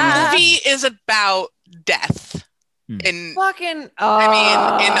 laugh? The movie is about death. In fucking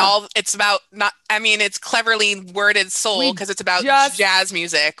it's about it's cleverly worded soul because it's about jazz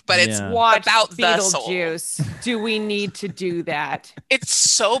music, but it's about the soul. Juice. Do we need to do that? It's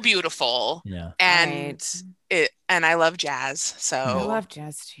so beautiful. Yeah. And I love jazz. So I love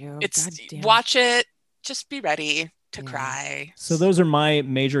jazz too. Watch it, just be ready to cry. So those are my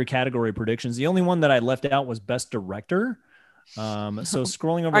major category predictions. The only one that I left out was Best Director. So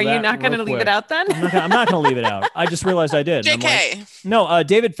scrolling over, are you not going to leave it out then? I'm not going to leave it out. I just realized I did. JK. No,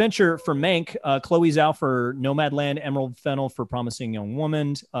 David Fincher for Mank, Chloe Zhao for Nomadland, Emerald Fennell for Promising Young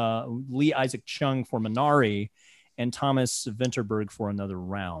Woman, Lee Isaac Chung for Minari, and Thomas Vinterberg for Another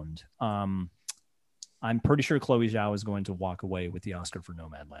Round. I'm pretty sure Chloe Zhao is going to walk away with the Oscar for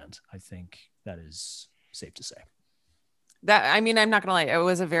Nomadland. I think that is safe to say. I'm not gonna lie. It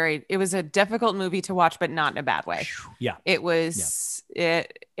was a difficult movie to watch, but not in a bad way. Yeah. It was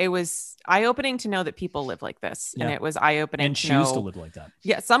eye-opening to know that people live like this. Yeah. And it was eye-opening and choose to live like that.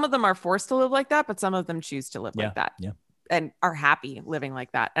 Yeah. Some of them are forced to live like that, but some of them choose to live like that. Yeah. And are happy living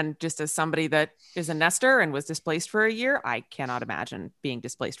like that. And just as somebody that is a nester and was displaced for a year, I cannot imagine being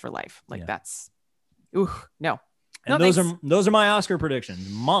displaced for life. That's no. And those are my Oscar predictions.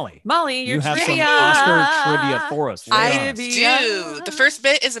 Molly, you have trivia. some Oscar trivia for us. I do. The first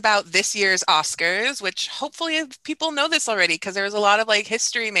bit is about this year's Oscars, which hopefully people know this already because there was a lot of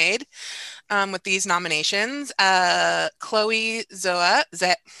history made with these nominations. Chloe Zhao.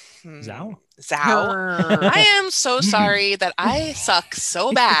 I am so sorry that I suck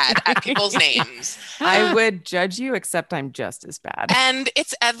so bad at people's names. I would judge you, except I'm just as bad. And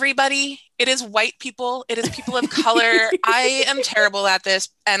it's everybody. It is white people. It is people of color. I am terrible at this,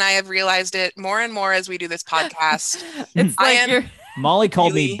 and I have realized it more and more as we do this podcast. It's like Molly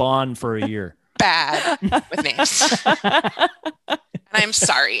called me Bond for a year. Bad with names. And I'm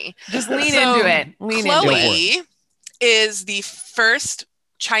sorry. Just lean into it. Chloe is the first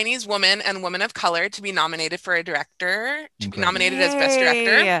Chinese woman and woman of color to be nominated for a director, to be nominated as Best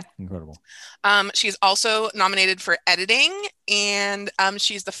Director. Incredible. She's also nominated for editing, and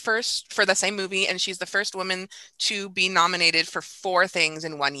she's the first for the same movie, and she's the first woman to be nominated for 4 things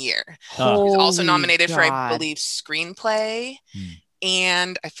in 1 year. She's also nominated for, I believe, screenplay.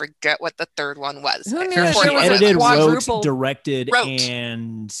 And I forget what the third one was. Who knew she edited, wrote, directed,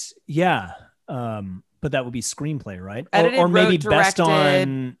 and but that would be screenplay, right? Edited, or maybe wrote,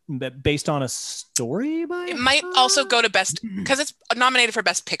 based on a story by it might also go to best because it's nominated for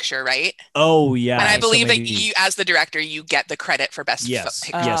Best Picture, right? Oh yeah. And I believe that you, as the director, you get the credit for Best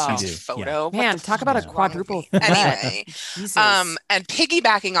picture. Yes, you do. Photo. Yeah. Man, talk about a quadruple threat. Anyway, and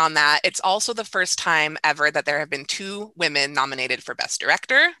piggybacking on that, it's also the first time ever that there have been 2 women nominated for Best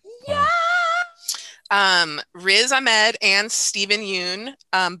Director. Yeah. Riz Ahmed and Steven Yeun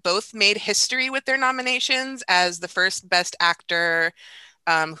both made history with their nominations as the first Best Actor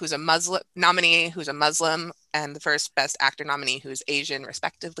who's a Muslim nominee who's a Muslim, and the first Best Actor nominee who's Asian,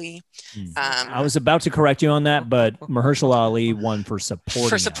 respectively. I was about to correct you on that, but Mahershala Ali won for supporting.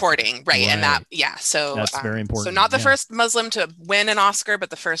 For supporting, right. And that, so that's very important. So not the first Muslim to win an Oscar,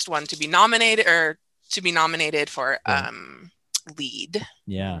 but the first one to be nominated for lead.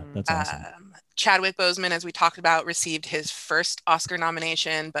 Yeah, that's awesome. Chadwick Boseman, as we talked about, received his first Oscar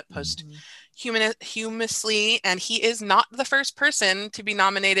nomination, but posthumously, and he is not the first person to be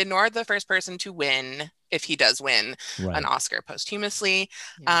nominated, nor the first person to win, if he does win an Oscar posthumously.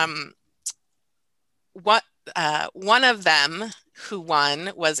 Yeah. One of them who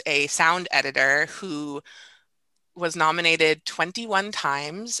won was a sound editor who was nominated 21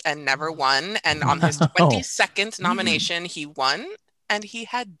 times and never won. And on his 22nd nomination, he won and he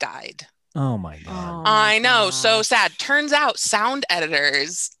had died. Oh my God. I know. So sad. Turns out sound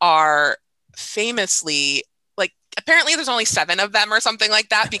editors are famously, like, apparently there's only 7 of them or something like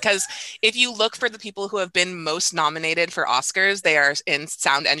that, because if you look for the people who have been most nominated for Oscars, they are in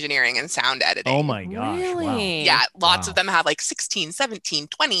sound engineering and sound editing. Oh my gosh. Really? Wow. Yeah, lots of them have like 16, 17,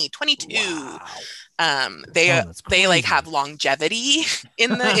 20, 22. Wow. They like have longevity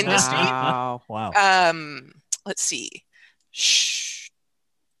in the industry. Wow. Let's see.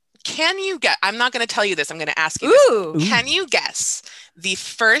 Can you get, I'm not going to tell you this, I'm going to ask you this. Can you guess the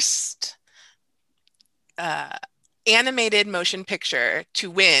first animated motion picture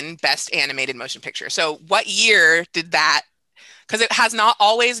to win Best Animated Motion Picture? So what year did that, because it has not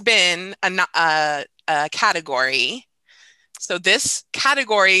always been a category. So this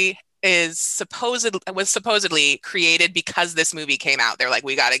category was supposedly created because this movie came out. They're like,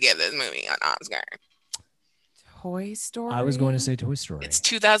 we got to give this movie an Oscar. Toy Story? I was going to say Toy Story. It's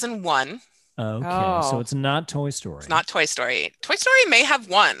 2001. Okay, so it's not Toy Story. It's not Toy Story. Toy Story may have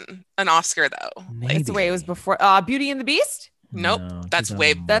won an Oscar though. Maybe. It's the way it was before. Beauty and the Beast? Nope. No, that's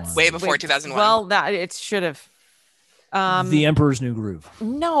way before 2001. Well, that it should have. The Emperor's New Groove.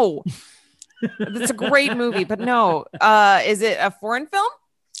 No. That's a great movie, but no. Is it a foreign film?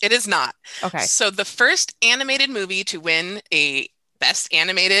 It is not. Okay. So the first animated movie to win a Best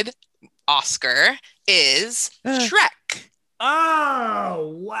Animated Oscar is Shrek.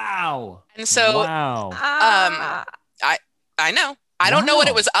 Oh, wow. And so I know. I don't know what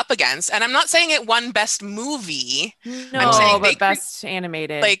it was up against, and I'm not saying it won Best Movie. No, I'm saying but Best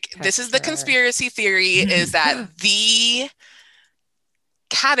Animated. Like picture. This is the conspiracy theory: is that the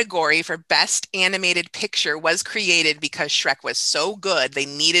category for Best Animated Picture was created because Shrek was so good they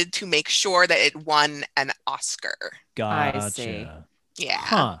needed to make sure that it won an Oscar. Gotcha. I see. Yeah.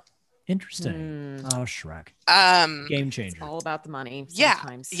 Huh. Interesting. Oh, Shrek. Game changer. It's all about the money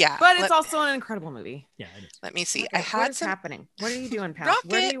sometimes. Yeah. But it's also an incredible movie. Yeah, it is. Let me see. Okay, what is happening? What are you doing, Pat?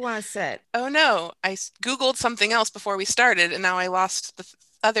 Rocket. Where do you want to sit? Oh no, I Googled something else before we started and now I lost the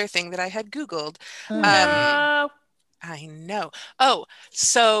other thing that I had Googled. I know. Oh,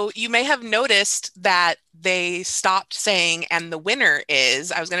 so you may have noticed that they stopped saying, and the winner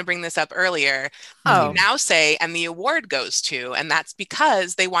is, I was going to bring this up earlier. They now say, and the award goes to, and that's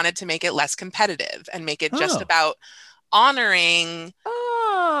because they wanted to make it less competitive and make it just about honoring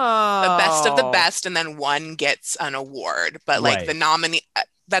the best of the best, and then one gets an award. But like the nominee,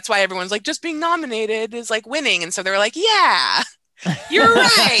 that's why everyone's like, just being nominated is like winning. And so they were like, yeah. You're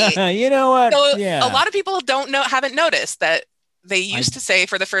right. You know what? So a lot of people haven't noticed that they used to say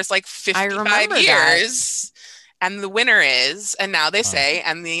for the first like 55 years, and the winner is, and now they say,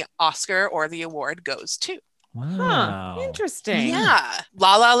 and the Oscar or the award goes to. Wow. Huh, interesting. Yeah.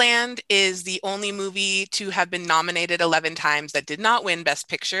 La La Land is the only movie to have been nominated 11 times that did not win Best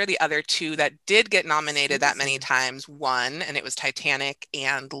Picture. The other 2 that did get nominated that many times won, and it was Titanic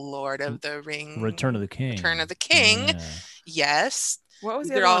and Lord of the Rings. Return of the King. Return of the King. Yeah. Yes. What was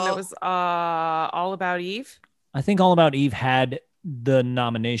the other one that was All About Eve? I think All About Eve had the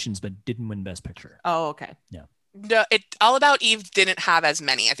nominations but didn't win Best Picture. Oh, okay. Yeah. No, All About Eve didn't have as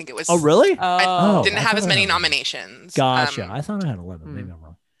many. I think it was. Oh, really? Didn't have as many nominations. Gotcha. I thought I had 11. Maybe I'm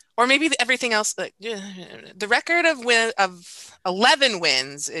wrong. Or maybe everything else. The record of 11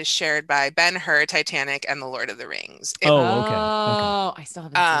 wins is shared by Ben-Hur, Titanic, and The Lord of the Rings. Okay. I still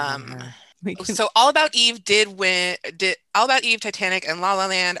haven't seen Ben-Hur. So All About Eve did win. All About Eve, Titanic, and La La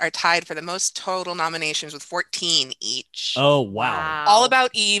Land are tied for the most total nominations with 14 each. Oh, wow. All About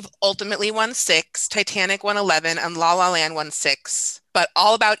Eve ultimately won 6, Titanic won 11, and La La Land won 6. But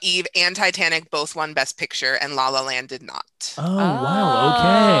All About Eve and Titanic both won Best Picture, and La La Land did not. Oh,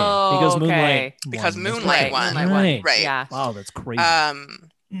 wow. Okay. Because Moonlight won. Right. Yeah. Wow, that's crazy.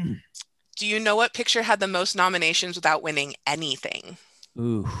 Do you know what picture had the most nominations without winning anything?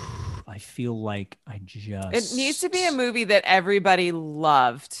 Ooh. I feel like it needs to be a movie that everybody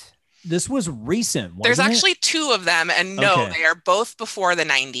loved. This was recent. There's actually 2 of them, and they are both before the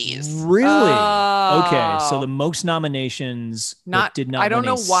 90s. Really? Okay, so the most nominations did not. I don't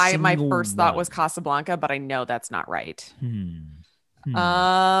know why my first thought was Casablanca, but I know that's not right.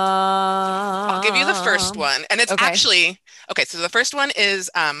 I'll give you the first one, and it's actually okay. So the first one is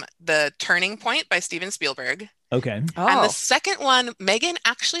The Turning Point by Steven Spielberg. Okay. And the second one, Megan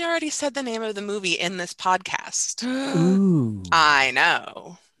actually already said the name of the movie in this podcast. Ooh. I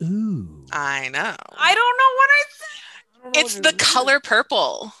know. Ooh. I know. I don't know what I said. It's The Color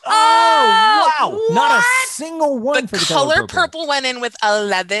Purple. Oh, wow. What? Not a single one for The Color Purple went in with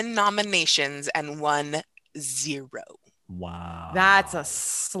 11 nominations and won 0. Wow. That's a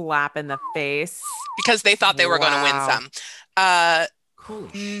slap in the face. Because they thought they were going to win some.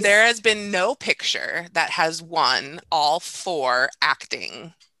 There has been no picture that has won all 4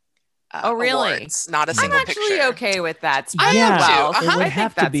 acting really? awards. Not a single picture. I'm actually okay with that. I am too. It would I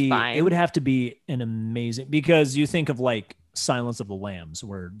have think to be. fine. It would have to be an amazing, because you think of like Silence of the Lambs,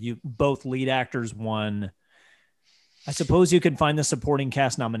 where both lead actors won. I suppose you could find the supporting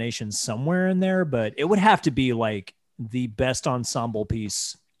cast nominations somewhere in there, but it would have to be like the best ensemble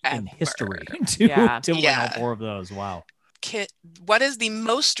piece in history to win all 4 of those. Wow. What is the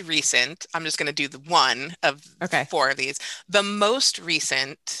most recent? I'm just going to do the one of 4 of these. The most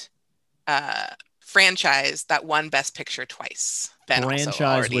recent franchise that won Best Picture twice. Ben also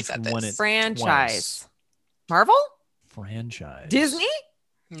already said this. Franchise. Marvel? Franchise. Disney?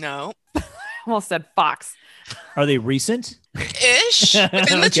 No. Almost said Fox. Are they recent? Ish.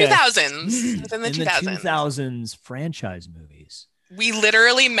 Within the 2000s. Within the 2000s franchise movies. We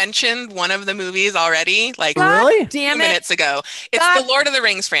literally mentioned one of the movies already, like really? 2 minutes ago. It's the Lord of the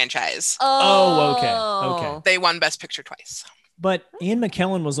Rings franchise. Okay. They won Best Picture twice. But Ian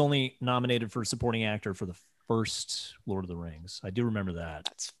McKellen was only nominated for supporting actor for the first Lord of the Rings. I do remember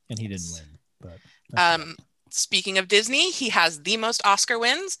that. And he didn't win. But speaking of Disney, he has the most Oscar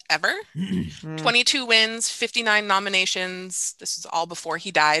wins ever. 22 wins, 59 nominations. This is all before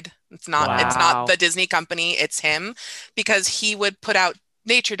he died. It's not the Disney company, it's him, because he would put out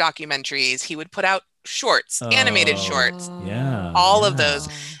nature documentaries, he would put out shorts, animated shorts. All of those.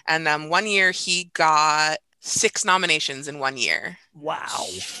 And 1 year he got 6 nominations in 1 year. Wow.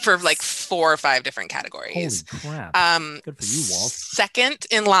 For like 4 or 5 different categories. Holy crap. Good for you, Walt. Second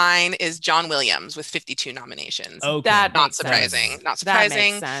in line is John Williams with 52 nominations. Okay. Not surprising. Not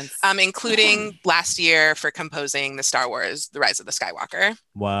surprising. That makes sense. Including last year for composing the Star Wars The Rise of the Skywalker.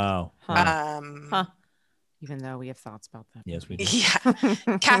 Wow. Even though we have thoughts about that. Yes, we do.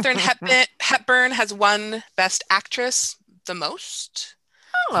 Yeah. Katharine Hepburn has won Best Actress the most.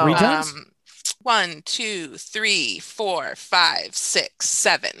 3 times? 1, 2, 3, 4, 5, 6,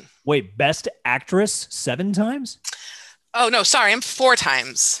 7. Wait, Best Actress 7 times? Oh no, sorry, I'm 4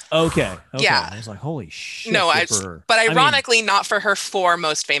 times. Okay. Yeah. I was like, holy shit. No, but ironically, not for her 4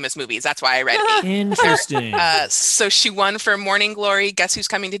 most famous movies. That's why I read it. Interesting. So she won for Morning Glory, Guess Who's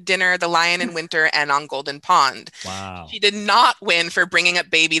Coming to Dinner, The Lion in Winter, and On Golden Pond. Wow. She did not win for Bringing Up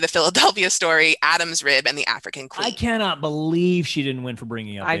Baby, The Philadelphia Story, Adam's Rib, and The African Queen. I cannot believe she didn't win for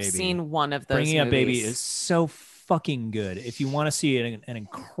Bringing Up Baby. I've seen one of those Bringing Up Baby movies. is so fucking good. If you want to see an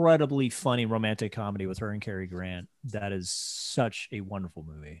incredibly funny romantic comedy with her and Cary Grant, that is such a wonderful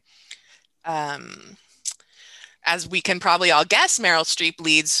movie. As we can probably all guess, Meryl Streep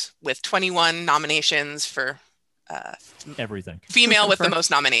leads with 21 nominations for everything. Female with the most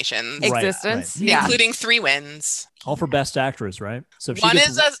nominations. Existence. Right. Yeah. Including 3 wins. All for Best Actress, right? So if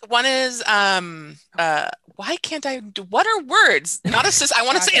One is why can't I do, what are words? Not assist. I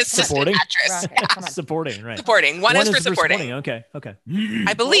want to say assistant supporting actress. Come on. Supporting, right? Supporting. One is for supporting. Okay.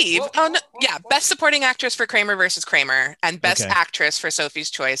 I believe. Oh no, yeah, Best Supporting Actress for Kramer versus Kramer, and Best Actress for Sophie's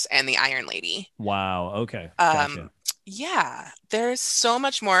Choice and The Iron Lady. Wow. Okay. Gotcha. Yeah, there's so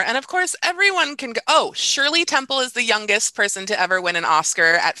much more. And of course, everyone can go. Oh, Shirley Temple is the youngest person to ever win an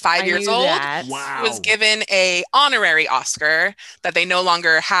Oscar at 5 years old. Wow. Was given a honorary Oscar that they no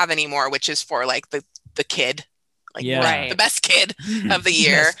longer have anymore, which is for like the kid, like the best kid of the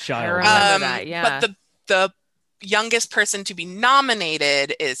year. Best child. I remember that, yeah. But the youngest person to be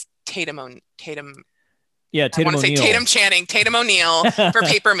nominated is Tatum O'Neal. Tatum Channing, Tatum O'Neal for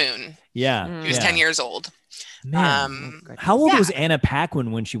Paper Moon. Yeah. She was 10 years old. Man, how old was Anna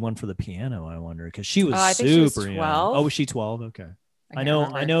Paquin when she won for The Piano? I wonder, because she was I think super she was 12. young. Oh, was she 12? Okay. I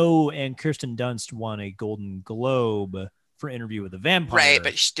know. And Kirsten Dunst won a Golden Globe for Interview with a Vampire. Right,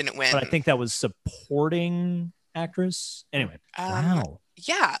 but she didn't win. But I think that was supporting actress. Anyway, wow.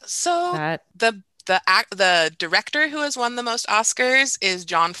 Yeah. So the director who has won the most Oscars is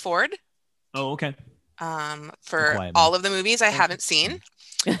John Ford. Oh, okay. For all of the movies I haven't seen.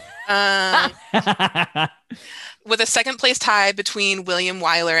 With a second place tie between William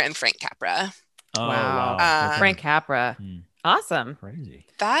Wyler and Frank Capra. Oh, wow. Frank Capra. Awesome. Crazy.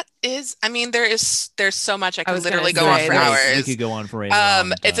 That is, I mean, there's so much. I could literally go on for hours. We could go on for a long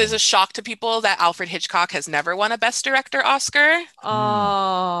time. It is a shock to people that Alfred Hitchcock has never won a Best Director Oscar.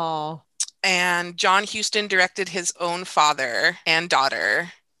 Oh. And John Huston directed his own father and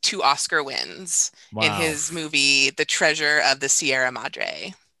daughter 2 Oscar wins in his movie The Treasure of the Sierra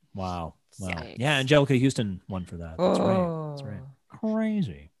Madre. Wow. Yeah, Angelica Houston won for that. That's right.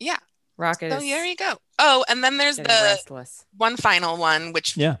 Crazy. Yeah. Rocket So is there you go. Oh, and then there's the restless. one final one,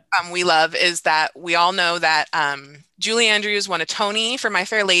 which Yeah. we love, is that we all know that Julie Andrews won a Tony for My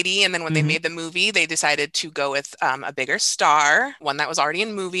Fair Lady, and then when they made the movie, they decided to go with a bigger star, one that was already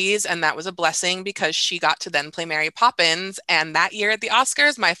in movies, and that was a blessing because she got to then play Mary Poppins. And that year at the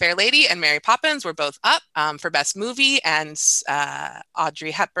Oscars, My Fair Lady and Mary Poppins were both up for Best Movie, and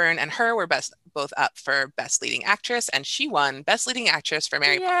Audrey Hepburn and her were both up for Best Leading Actress, and she won Best Leading Actress for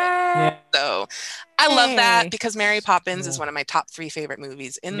Mary Poppins. So I love that because Mary Poppins is one of my top 3 favorite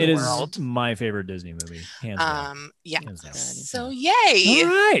movies in the world. It is my favorite Disney movie, hands down. Yeah. Hands down. So yay! All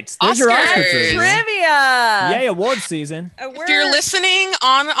right, there's your Oscar trivia. Yay, awards season. If you're listening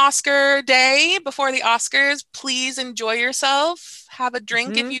on Oscar day before the Oscars, please enjoy yourself. Have a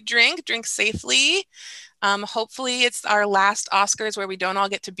drink if you drink safely. Hopefully it's our last Oscars where we don't all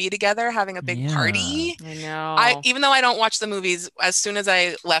get to be together having a big party. I know. Even though I don't watch the movies, as soon as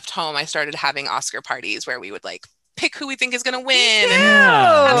I left home, I started having Oscar parties where we would like pick who we think is going to win and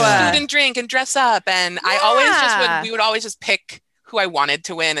have food and drink and dress up. And we would always just pick who I wanted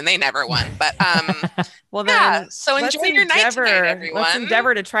to win, and they never won. But well, then so enjoy your night tonight, everyone. Let's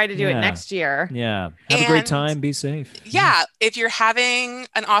endeavor to try to do it next year. Yeah. Have a great time. Be safe. Yeah. If you're having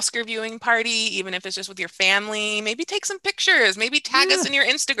an Oscar viewing party, even if it's just with your family, maybe take some pictures. Maybe tag us in your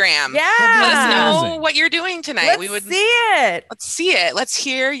Instagram. Yeah. Let us know what you're doing tonight. Let's see it. Let's see it. Let's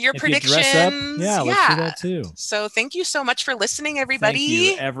hear your predictions. You dress up, let's see that too. So thank you so much for listening, everybody.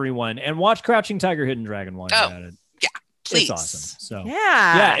 Thank you, everyone. And watch Crouching Tiger, Hidden Dragon while you're at it. Please. It's awesome. So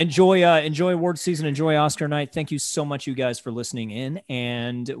enjoy award season, enjoy Oscar night. Thank you so much, you guys, for listening in,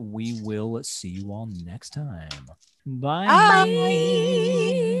 and we will see you all next time. Bye.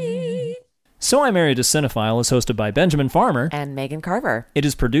 So I Married a Cinephile is hosted by Benjamin Farmer and Megan Carver. It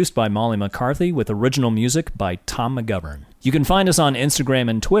is produced by Molly McCarthy with original music by Tom McGovern. You can find us on Instagram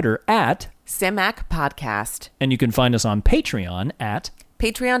and Twitter at CIMAC Podcast. And you can find us on Patreon at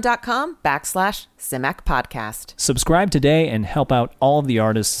patreon.com/CIMAC Podcast. Subscribe today and help out all of the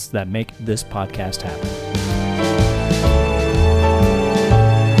artists that make this podcast happen.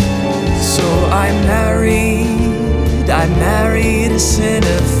 So I married a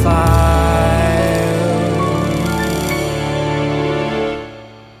cinephile.